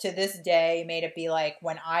has to this day made it be like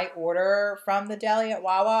when I order from the deli at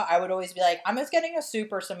Wawa, I would always be like, I'm just getting a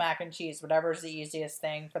soup or some mac and cheese, whatever's the easiest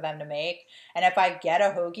thing for them to make. And if I get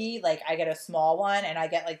a hoagie, like I get a small one and I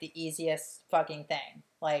get like the easiest fucking thing.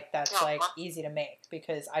 Like that's like easy to make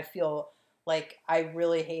because I feel like I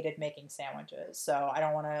really hated making sandwiches. So I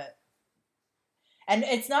don't want to. And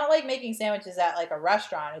it's not like making sandwiches at like a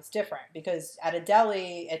restaurant. It's different because at a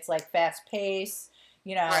deli, it's like fast paced.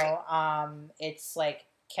 It's like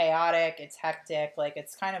chaotic, it's hectic, like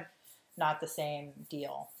it's kind of not the same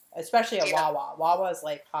deal, especially at Wawa. Wawa is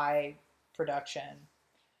like high production.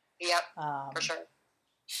 Yep, for sure.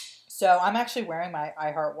 So I'm actually wearing my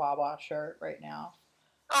I Heart Wawa shirt right now.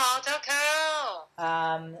 Oh,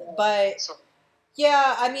 Delco! But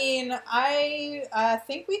yeah, I mean, I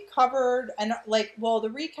think we covered, and like, well, the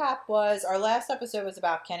recap was, our last episode was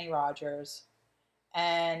about Kenny Rogers.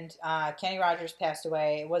 and Kenny Rogers passed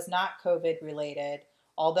away. It was not COVID related,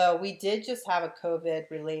 although we did just have a COVID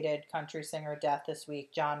related country singer death this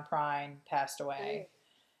week. John Prine passed away.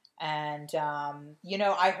 And,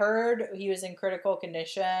 I heard he was in critical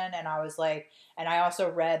condition, and I was like, and I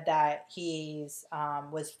also read that he's,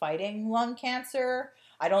 was fighting lung cancer.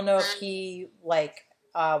 I don't know if he,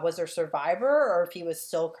 was a survivor or if he was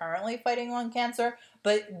still currently fighting lung cancer,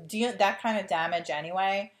 but that kind of damage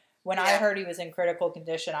anyway. When I heard he was in critical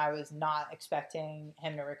condition, I was not expecting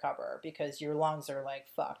him to recover because your lungs are like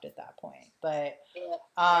fucked at that point. But,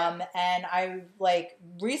 and I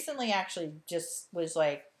recently actually just was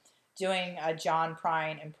doing a John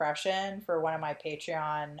Prine impression for one of my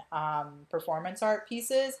Patreon performance art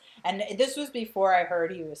pieces. And this was before I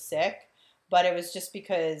heard he was sick, but it was just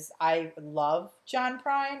because I love John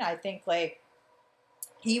Prine. I think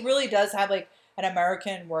he really does have an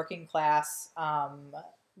American working class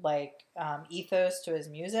ethos to his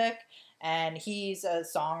music. And he's a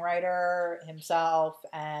songwriter himself,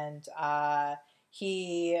 and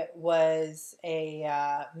he was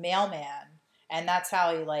a mailman. And that's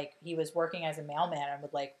how he was working as a mailman and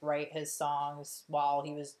would write his songs while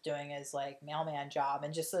he was doing his mailman job.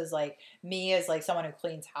 And just as me as someone who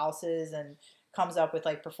cleans houses and comes up with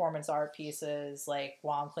performance art pieces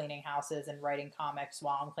while I'm cleaning houses and writing comics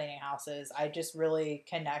while I'm cleaning houses, I just really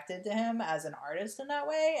connected to him as an artist in that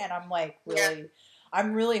way. And I'm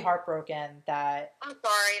I'm really heartbroken that I'm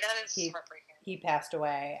sorry, that is heartbreaking. He passed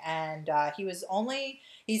away, and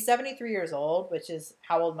he's 73 years old, which is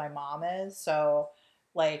how old my mom is. So,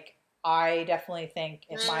 I definitely think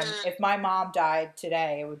if my mom died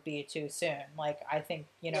today, it would be too soon. I think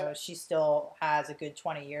she still has a good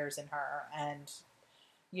 20 years in her, and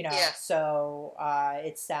so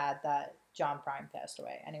it's sad that John Prine passed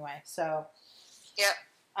away. Anyway, so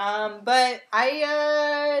but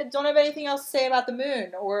I don't have anything else to say about the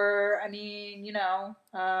moon, or I mean,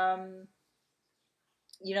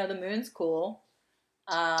 the moon's cool.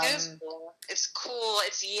 It is cool. It's cool.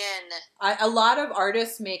 It's yin. A lot of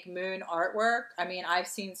artists make moon artwork. I mean, I've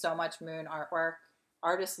seen so much moon artwork.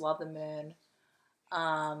 Artists love the moon.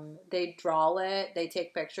 They draw it. They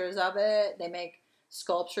take pictures of it. They make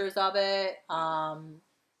sculptures of it.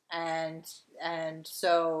 And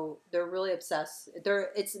so they're really obsessed.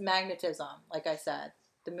 It's magnetism, like I said.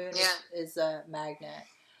 The moon is a magnet.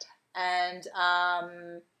 And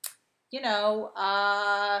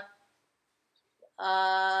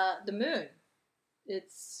the moon.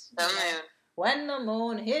 It's the moon. When the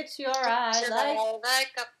moon hits your eye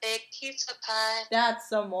like a big piece of pie.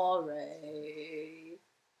 That's amore.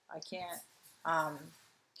 I can't.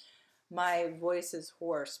 My voice is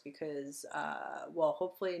hoarse because,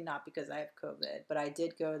 hopefully not because I have COVID, but I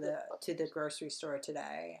did go to the grocery store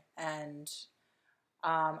today, and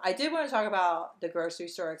I did want to talk about the grocery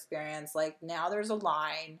store experience. Now there's a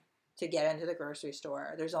line to get into the grocery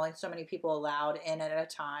store. There's only so many people allowed in at a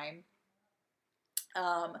time.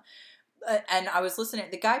 And I was listening.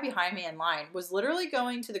 The guy behind me in line was literally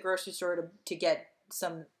going to the grocery store to get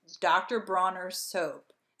some Dr. Bronner's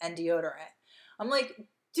soap and deodorant. I'm like,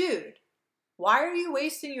 dude, why are you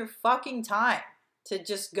wasting your fucking time to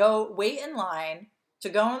just go wait in line to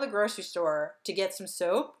go into the grocery store to get some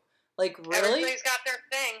soap? Really? Everybody's got their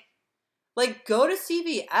thing. Go to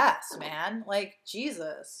CVS, man.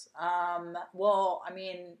 Jesus.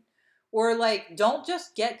 Or don't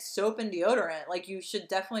just get soap and deodorant. You should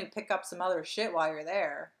definitely pick up some other shit while you're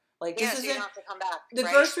there. So you don't have to come back. The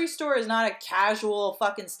grocery store is not a casual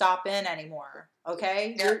fucking stop in anymore.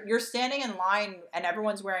 Okay? Yeah. You're standing in line and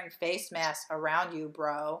everyone's wearing face masks around you,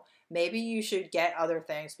 bro. Maybe you should get other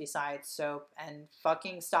things besides soap and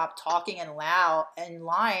fucking stop talking in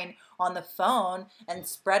line on the phone and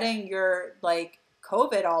spreading your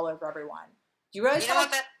COVID all over everyone. Do you realize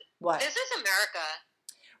what? This is America.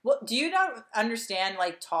 Well, do you not understand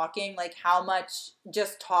talking how much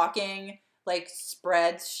just talking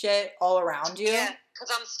spreads shit all around you? Yeah,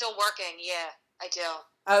 because I'm still working. Yeah, I do.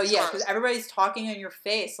 Oh yeah, because everybody's talking in your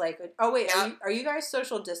face. Oh wait, are you guys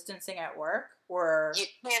social distancing at work or? You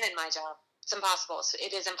can in my job. It's impossible.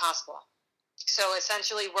 It is impossible. So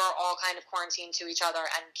essentially, we're all kind of quarantined to each other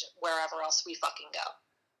and wherever else we fucking go.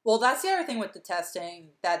 Well, that's the other thing with the testing,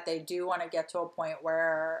 that they do want to get to a point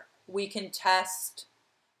where we can test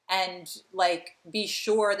and be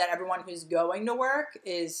sure that everyone who's going to work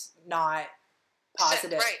is not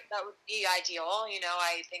positive. Right, that would be ideal.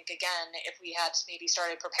 I think again, if we had maybe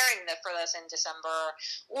started preparing for this in December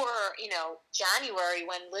or January,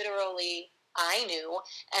 when literally I knew,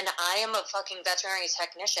 and I am a fucking veterinary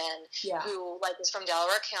technician who is from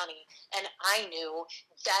Delaware County, and I knew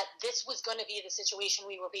that this was going to be the situation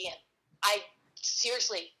we would be in. I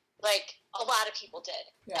seriously, like, a lot of people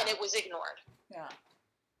did, and it was ignored. Yeah.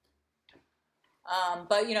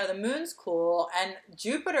 But, you know, the moon's cool, and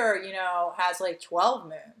Jupiter, you know, has like 12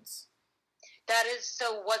 moons. That is,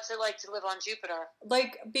 so what's it like to live on Jupiter?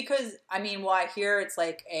 Like, because, I mean, well, I hear it's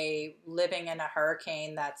like living in a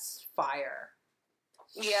hurricane that's fire.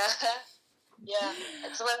 Yeah. Yeah.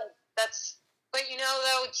 But you know,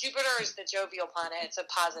 though, Jupiter is the jovial planet. It's a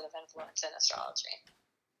positive influence in astrology.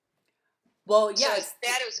 Well, yeah. So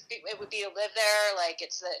it would be to live there, like,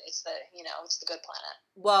 it's the good planet.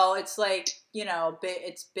 Well, it's like, you know,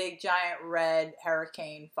 it's big, giant, red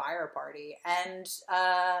hurricane fire party. And,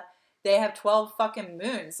 they have 12 fucking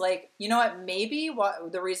moons. Like, you know what? Maybe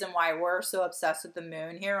the reason why we're so obsessed with the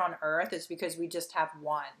moon here on Earth is because we just have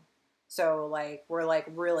one. So, like, we're, like,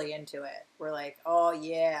 really into it. We're like, oh,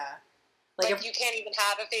 yeah. Like you can't even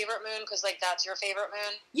have a favorite moon because, like, that's your favorite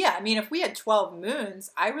moon? Yeah, I mean, if we had 12 moons,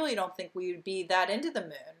 I really don't think we would be that into the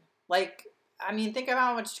moon. Like, I mean, think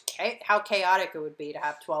about how chaotic it would be to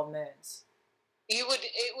have 12 moons. It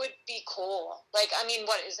would be cool. Like, I mean,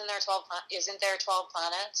 isn't there 12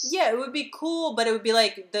 planets? Yeah, it would be cool, but it would be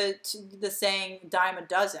like the saying dime a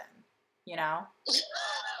dozen, you know?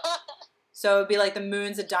 So it would be like the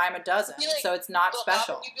moon's a dime a dozen, like, so it's not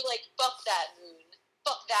special. You'd be like, fuck that moon.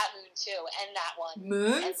 Fuck that moon too, and that one.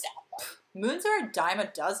 Moons? And that one. Moons are a dime a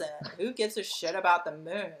dozen. Who gives a shit about the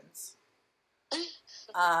moons?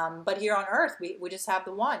 But here on Earth, we just have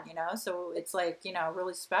the one, you know? So it's like, you know,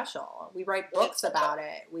 really special. We write books about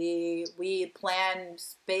it. We plan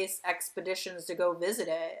space expeditions to go visit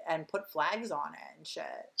it and put flags on it and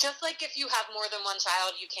shit. Just like if you have more than one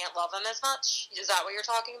child, you can't love them as much? Is that what you're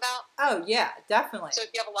talking about? Oh, yeah, definitely. So if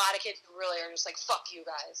you have a lot of kids who really are just like, fuck you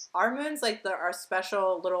guys. Our moon's like our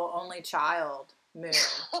special little only child moon.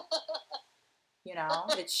 You know?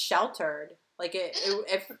 It's sheltered. Like,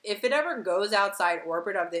 if it ever goes outside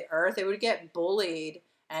orbit of the Earth, it would get bullied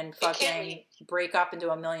and fucking break up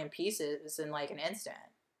into a million pieces in, like, an instant.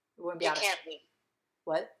 It wouldn't be able to... It can't leave.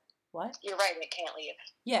 What? You're right, it can't leave.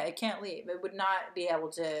 Yeah, it can't leave. It would not be able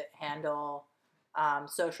to handle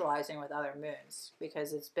socializing with other moons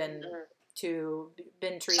because it's been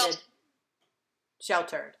treated...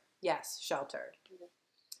 Sheltered. Yes, sheltered.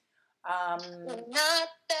 Not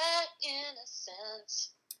that innocent.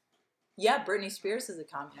 Yeah, Britney Spears is a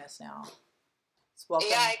communist now. Welcome.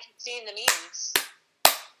 Yeah, I can see in the memes.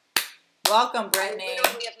 Welcome, Britney. I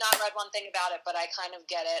literally have not read one thing about it, but I kind of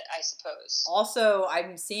get it, I suppose. Also,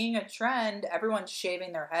 I'm seeing a trend. Everyone's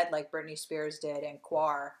shaving their head like Britney Spears did in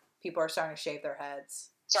Quar. People are starting to shave their heads.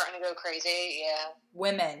 Starting to go crazy, yeah.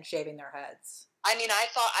 Women shaving their heads. I mean,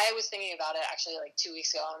 I was thinking about it actually like 2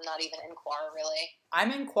 weeks ago. I'm not even in Quar, really.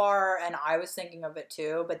 I'm in Quar, and I was thinking of it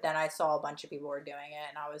too, but then I saw a bunch of people were doing it,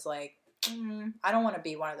 and I was like, I don't want to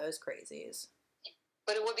be one of those crazies.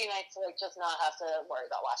 But it would be nice to, like, just not have to worry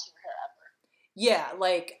about washing your hair ever. Yeah,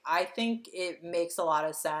 like, I think it makes a lot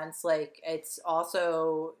of sense. Like, it's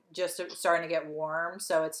also just starting to get warm,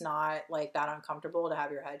 so it's not, like, that uncomfortable to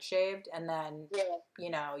have your head shaved. And then,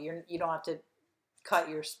 you know, you don't have to cut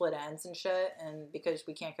your split ends and shit, and because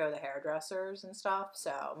we can't go to the hairdressers and stuff,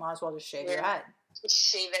 so might as well just shave your head.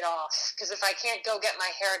 Shave it off, because if I can't go get my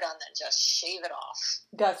hair done, then just shave it off.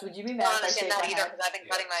 Gus, would you be mad if I shaved my head? Because I've been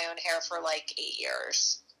cutting my own hair for like 8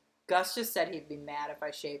 years. Gus just said he'd be mad if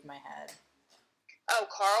I shaved my head. Oh,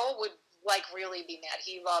 Carl would, like, really be mad.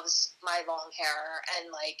 He loves my long hair,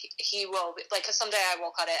 and, like, he will, like, because someday I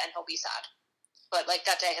will cut it and he'll be sad. But, like,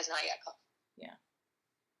 that day has not yet come. Yeah.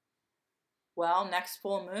 Well, next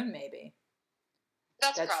full moon, maybe.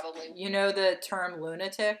 That's probably. You know the term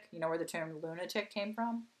lunatic? You know where the term lunatic came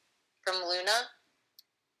from? From Luna?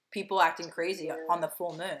 People acting crazy on the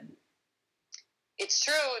full moon. It's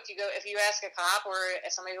true. If you ask a cop or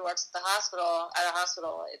if somebody who works at a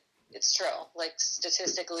hospital, it's true. Like,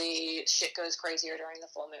 statistically, shit goes crazier during the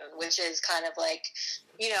full moon, which is kind of like,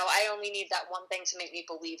 you know, I only need that one thing to make me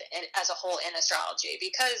believe in, as a whole, in astrology,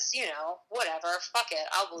 because, you know, whatever, fuck it,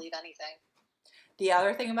 I'll believe anything. The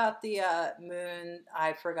other thing about the moon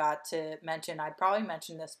I forgot to mention, I probably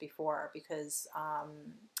mentioned this before because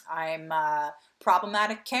I'm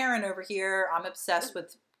problematic Karen over here. I'm obsessed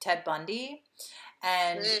with Ted Bundy,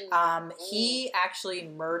 and he actually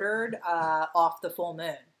murdered off the full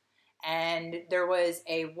moon. And there was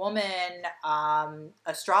a woman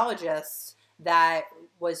astrologist that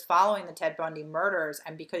was following the Ted Bundy murders,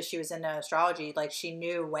 and because she was into astrology, like, she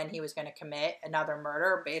knew when he was going to commit another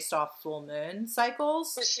murder based off full moon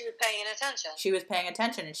cycles. So she was paying attention. She was paying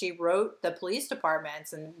attention, and she wrote the police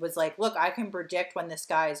departments and was like, look, I can predict when this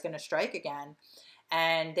guy is going to strike again.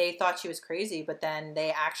 and they thought she was crazy, but then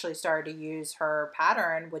they actually started to use her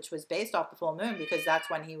pattern, which was based off the full moon, because that's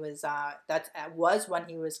when he was when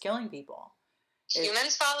he was killing people.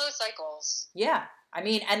 Humans follow cycles. Yeah. I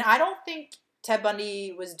mean, and I don't think Ted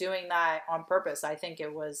Bundy was doing that on purpose. I think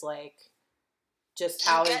it was like just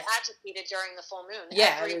how you get agitated during the full moon.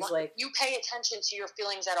 Yeah, it was like you pay attention to your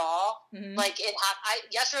feelings at all. Mm-hmm. Like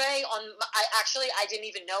yesterday I didn't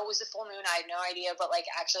even know it was a full moon. I had no idea, but like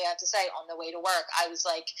actually I have to say on the way to work I was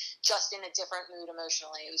like just in a different mood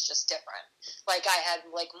emotionally. It was just different. Like I had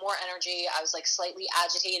like more energy. I was like slightly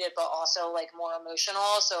agitated, but also like more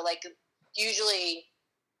emotional. So like usually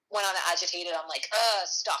when I'm agitated, I'm like,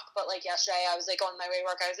 stuck. But like yesterday, I was like on my way to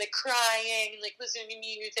work, I was like crying, like listening to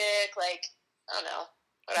music, like I don't know,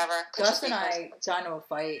 whatever. Gus and I got into a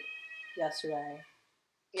fight yesterday.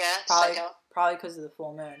 Yeah, probably because of the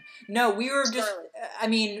full moon. No, we were just. I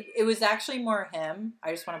mean, it was actually more him.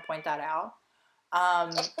 I just want to point that out.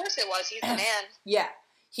 Of course it was. He's the man. Yeah,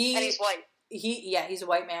 and he's white. He's a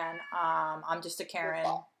white man. I'm just a Karen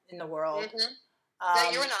in the world. Mm-hmm.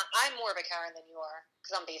 No, you're not. I'm more of a Karen than you are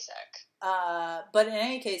because I'm basic. But in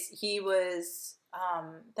any case, he was.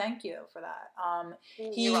 Thank you for that.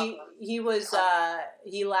 He was.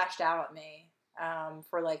 He lashed out at me.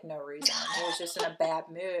 For like no reason. He was just in a bad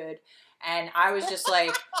mood, and I was just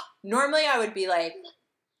like. Normally, I would be like,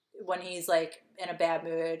 when he's like in a bad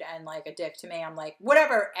mood and like a dick to me, I'm like,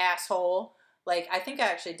 whatever, asshole. Like, I think I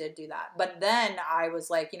actually did do that. But then I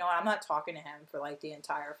was like, you know what? I'm not talking to him for like the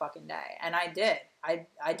entire fucking day. And I did. I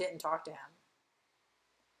didn't talk to him.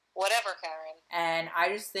 Whatever, Karen. And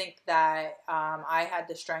I just think that I had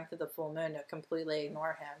the strength of the full moon to completely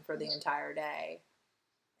ignore him for the entire day.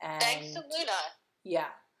 And thanks to Luna. Yeah.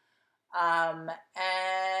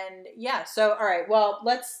 And yeah, so all right, well,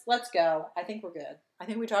 let's go. I think we're good. I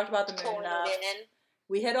think we talked about the moon enough.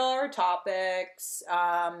 We hit all our topics.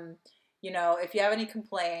 You know, if you have any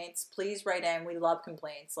complaints, please write in. We love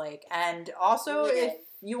complaints. Like, and also if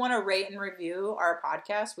you want to rate and review our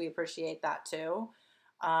podcast, we appreciate that too.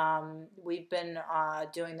 We've been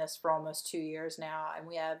doing this for almost 2 years now, and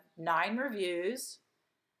we have 9 reviews.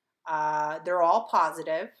 They're all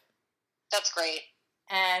positive. That's great.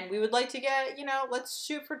 And we would like to get, you know, let's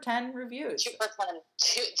shoot for 10 reviews. Shoot for 10.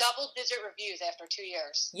 Double-digit reviews after 2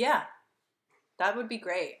 years. Yeah. That would be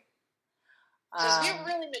great. Because we're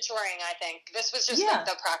really maturing, I think. This was just like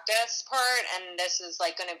the practice part, and this is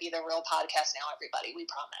like going to be the real podcast now, everybody. We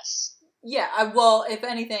promise. Yeah, well, if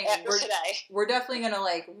anything, today. We're definitely going to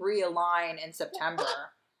like realign in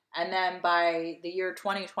September. And then by the year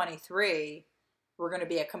 2023, we're going to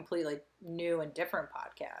be a completely new and different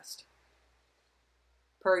podcast.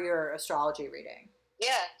 Per your astrology reading.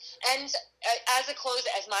 Yeah, and as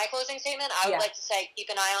my closing statement, I would like to say keep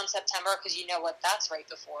an eye on September, because you know what that's right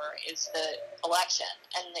before is the election,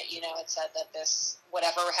 and that, you know, it said that this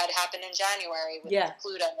whatever had happened in January with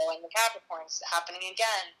Pluto and the Capricorns happening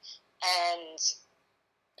again, and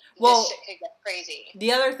this shit could get crazy.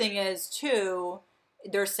 The other thing is too,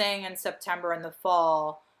 they're saying in September in the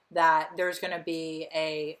fall that there's going to be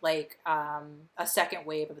a second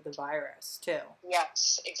wave of the virus too.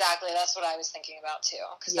 Yes, exactly. That's what I was thinking about too,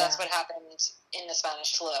 because that's what happened in the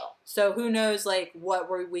Spanish flu. So who knows, like what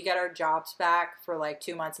we get our jobs back for like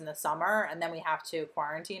 2 months in the summer, and then we have to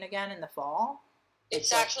quarantine again in the fall.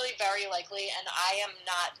 It's actually very likely, and I am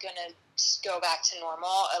not going to go back to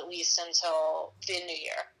normal at least until the new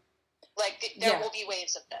year. Like, there will be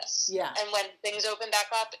waves of this. Yeah. And when things open back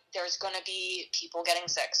up, there's going to be people getting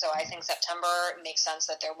sick. So I think September makes sense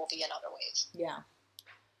that there will be another wave. Yeah.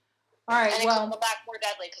 All right, and it could go back more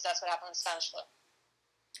deadly, because that's what happened with Spanish flu.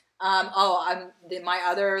 My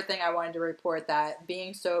other thing I wanted to report, that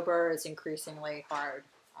being sober is increasingly hard,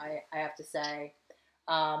 I have to say.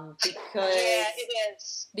 Because it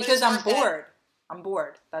is. Because I'm bored. I'm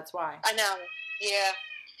bored. That's why. I know. Yeah.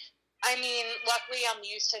 I mean, luckily I'm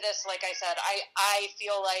used to this. Like I said, I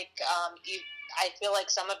feel like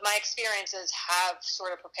some of my experiences have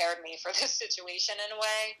sort of prepared me for this situation in a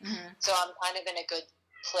way. Mm-hmm. So I'm kind of in a good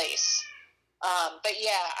place. But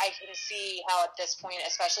yeah, I can see how at this point,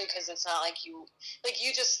 especially because it's not like you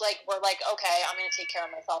just like were like, okay, I'm going to take care of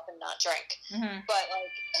myself and not drink. Mm-hmm. But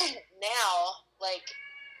like now, like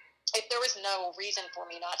if there was no reason for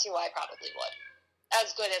me not to, I probably would,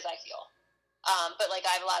 as good as I feel. But like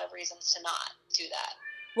I have a lot of reasons to not do that.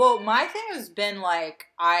 Well, my thing has been like,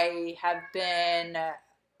 I have been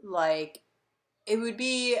like,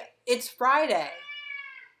 it's Friday,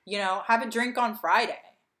 you know, have a drink on Friday.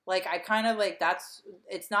 Like I kind of like,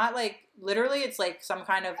 it's not like literally, it's like some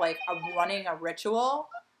kind of like running a ritual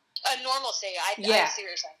A normal state. I see what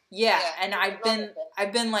you're saying. Yeah, and I've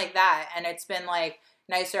been like that, and it's been like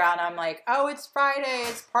nicer out, and I'm like, oh, it's Friday,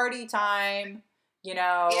 it's party time,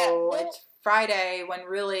 it's Friday, when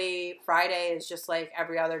really Friday is just like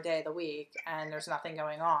every other day of the week, and there's nothing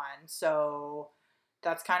going on. So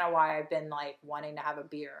that's kind of why I've been like wanting to have a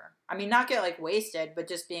beer. I mean, not get like wasted, but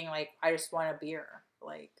just being like, I just want a beer.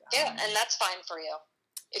 Like, and that's fine for you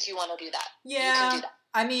if you want to do that. Yeah, you can do that.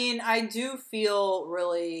 I mean, I do feel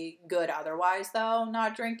really good otherwise, though,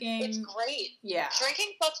 not drinking. It's great. Yeah.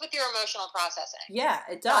 Drinking helps with your emotional processing. Yeah,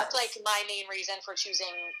 it does. That's, like, my main reason for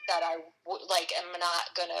choosing that I, am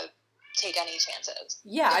not going to take any chances.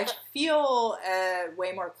 Yeah, I feel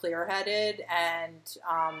way more clear-headed and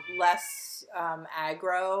less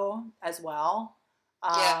aggro as well.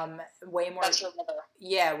 Way more... That's your mother.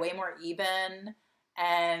 Yeah, way more even.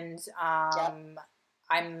 And I'm...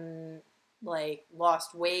 like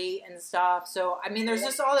lost weight and stuff. So I mean, there's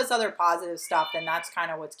just all this other positive stuff, and that's kind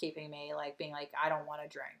of what's keeping me like being like, I don't want to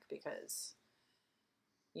drink because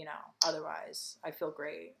otherwise I feel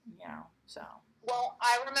great, so. Well,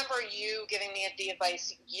 I remember you giving me the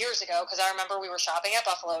advice years ago, because I remember we were shopping at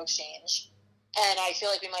Buffalo Exchange, and I feel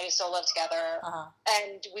like we might have still lived together.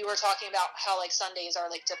 And we were talking about how, like, Sundays are,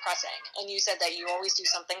 like, depressing. And you said that you always do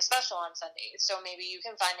something special on Sundays. So maybe you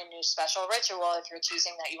can find a new special ritual if you're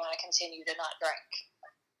choosing that you want to continue to not drink.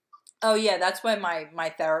 Oh, yeah, that's when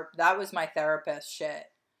that was my therapist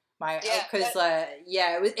shit.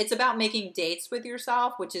 It's about making dates with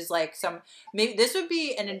yourself, which is like maybe this would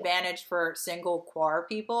be an advantage for single queer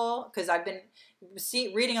people, because I've been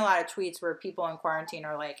reading a lot of tweets where people in quarantine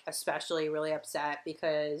are like especially really upset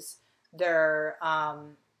because they're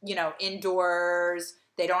indoors,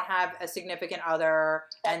 they don't have a significant other,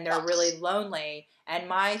 and they're really lonely. And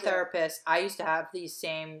my therapist, I used to have these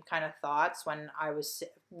same kind of thoughts when I was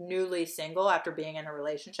newly single after being in a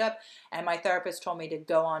relationship. And my therapist told me to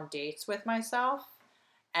go on dates with myself.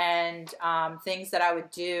 And things that I would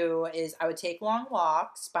do is I would take long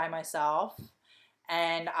walks by myself,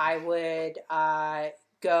 and I would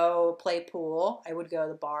go play pool. I would go to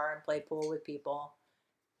the bar and play pool with people.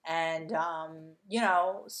 And,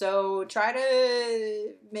 so try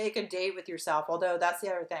to make a date with yourself. Although that's the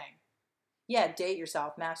other thing. Yeah, date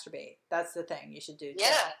yourself, masturbate. That's the thing you should do too.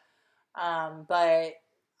 Yeah. But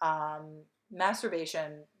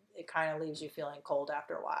masturbation, it kind of leaves you feeling cold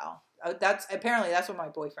after a while. That's what my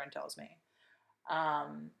boyfriend tells me.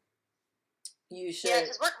 You should. Yeah,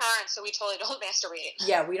 because we're Karens, so we totally don't masturbate.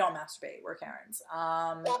 Yeah, we don't masturbate. We're Karens.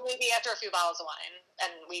 Well, maybe after a few bottles of wine,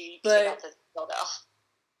 and we take out the dildo.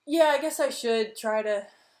 Yeah, I guess I should try to.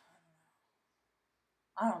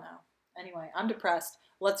 I don't know. Anyway, I'm depressed.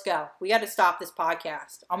 Let's go. We got to stop this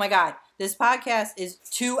podcast. Oh my God. This podcast is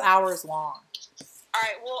 2 hours long. All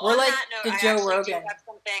right. Well, we're on like that note, the Joe Rogan.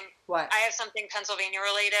 I have something Pennsylvania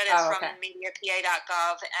related. It's from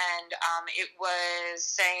mediapa.gov, and it was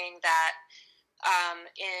saying that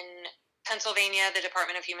in Pennsylvania, the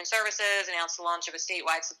Department of Human Services announced the launch of a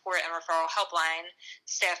statewide support and referral helpline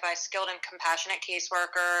staffed by skilled and compassionate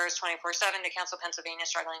caseworkers 24/7 to counsel Pennsylvania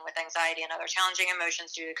struggling with anxiety and other challenging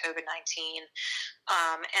emotions due to COVID-19.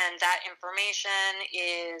 And that information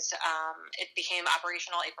it became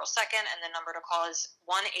operational April 2nd, and the number to call is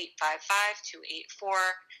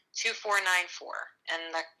 1-855-284-2494.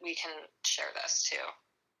 And that we can share this too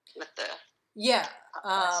with the... Yeah.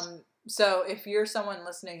 So if you're someone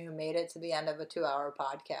listening who made it to the end of a 2-hour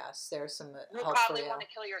podcast, there's some help for you. You probably want to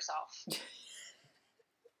kill yourself.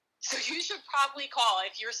 So you should probably call.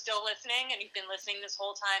 If you're still listening and you've been listening this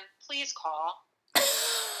whole time, please call.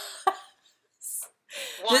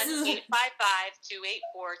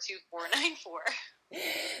 1-855-284-2494.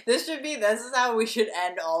 This is how we should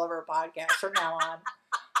end all of our podcasts from now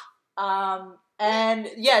on. And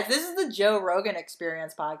yes, this is the Joe Rogan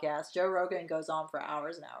Experience podcast. Joe Rogan goes on for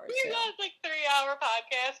hours and hours. He does like 3-hour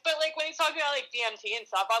podcasts, but like when he's talking about like DMT and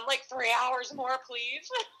stuff, I'm like 3 hours more, please.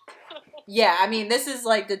 Yeah, I mean, this is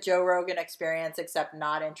like the Joe Rogan Experience, except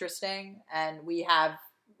not interesting, and we have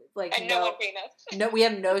like no famous. No, we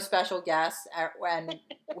have no special guests, and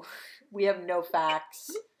we have no facts.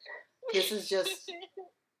 This is just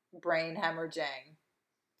brain hemorrhaging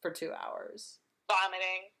for 2 hours,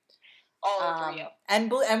 vomiting all over you.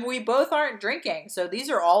 And we both aren't drinking, so these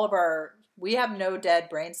are all of our. We have no dead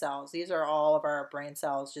brain cells. These are all of our brain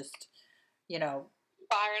cells, just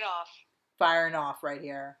firing off right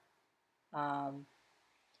here.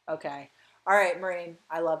 Okay, all right, Maureen,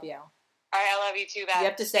 I love you. All right, I love you too, Beth. You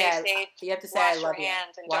have to say I love you. Wash your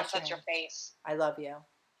hands and don't touch your face. I love you.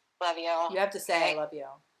 Love you. You have to say I love you.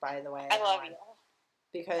 By the way, I love you.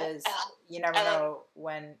 Because you never know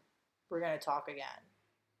when we're gonna talk again.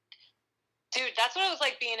 Dude, that's what it was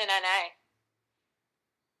like being in NA.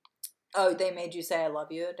 Oh, they made you say I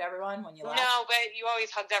love you to everyone when you left? No, but you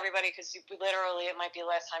always hugged everybody because literally it might be the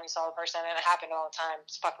last time you saw the person, and it happened all the time.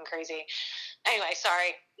 It's fucking crazy. Anyway,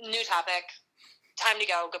 sorry. New topic. Time to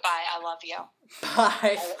go. Goodbye. I love you.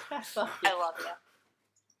 Bye. I love you.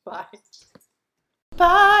 Bye.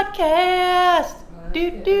 Podcast.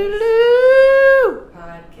 Do-do-do.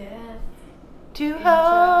 Podcast. Two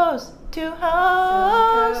hoes.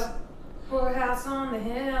 Whorehouse on the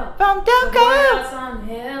hill. From Whorehouse on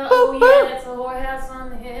the hill. Boop, Oh yeah, it's a whorehouse on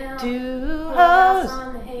the hill. Two Whorehouse hoes.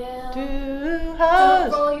 on the hill. Two Don't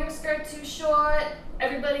hoes. roll your skirt too short.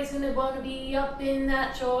 Everybody's gonna wanna be up in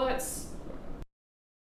that shorts.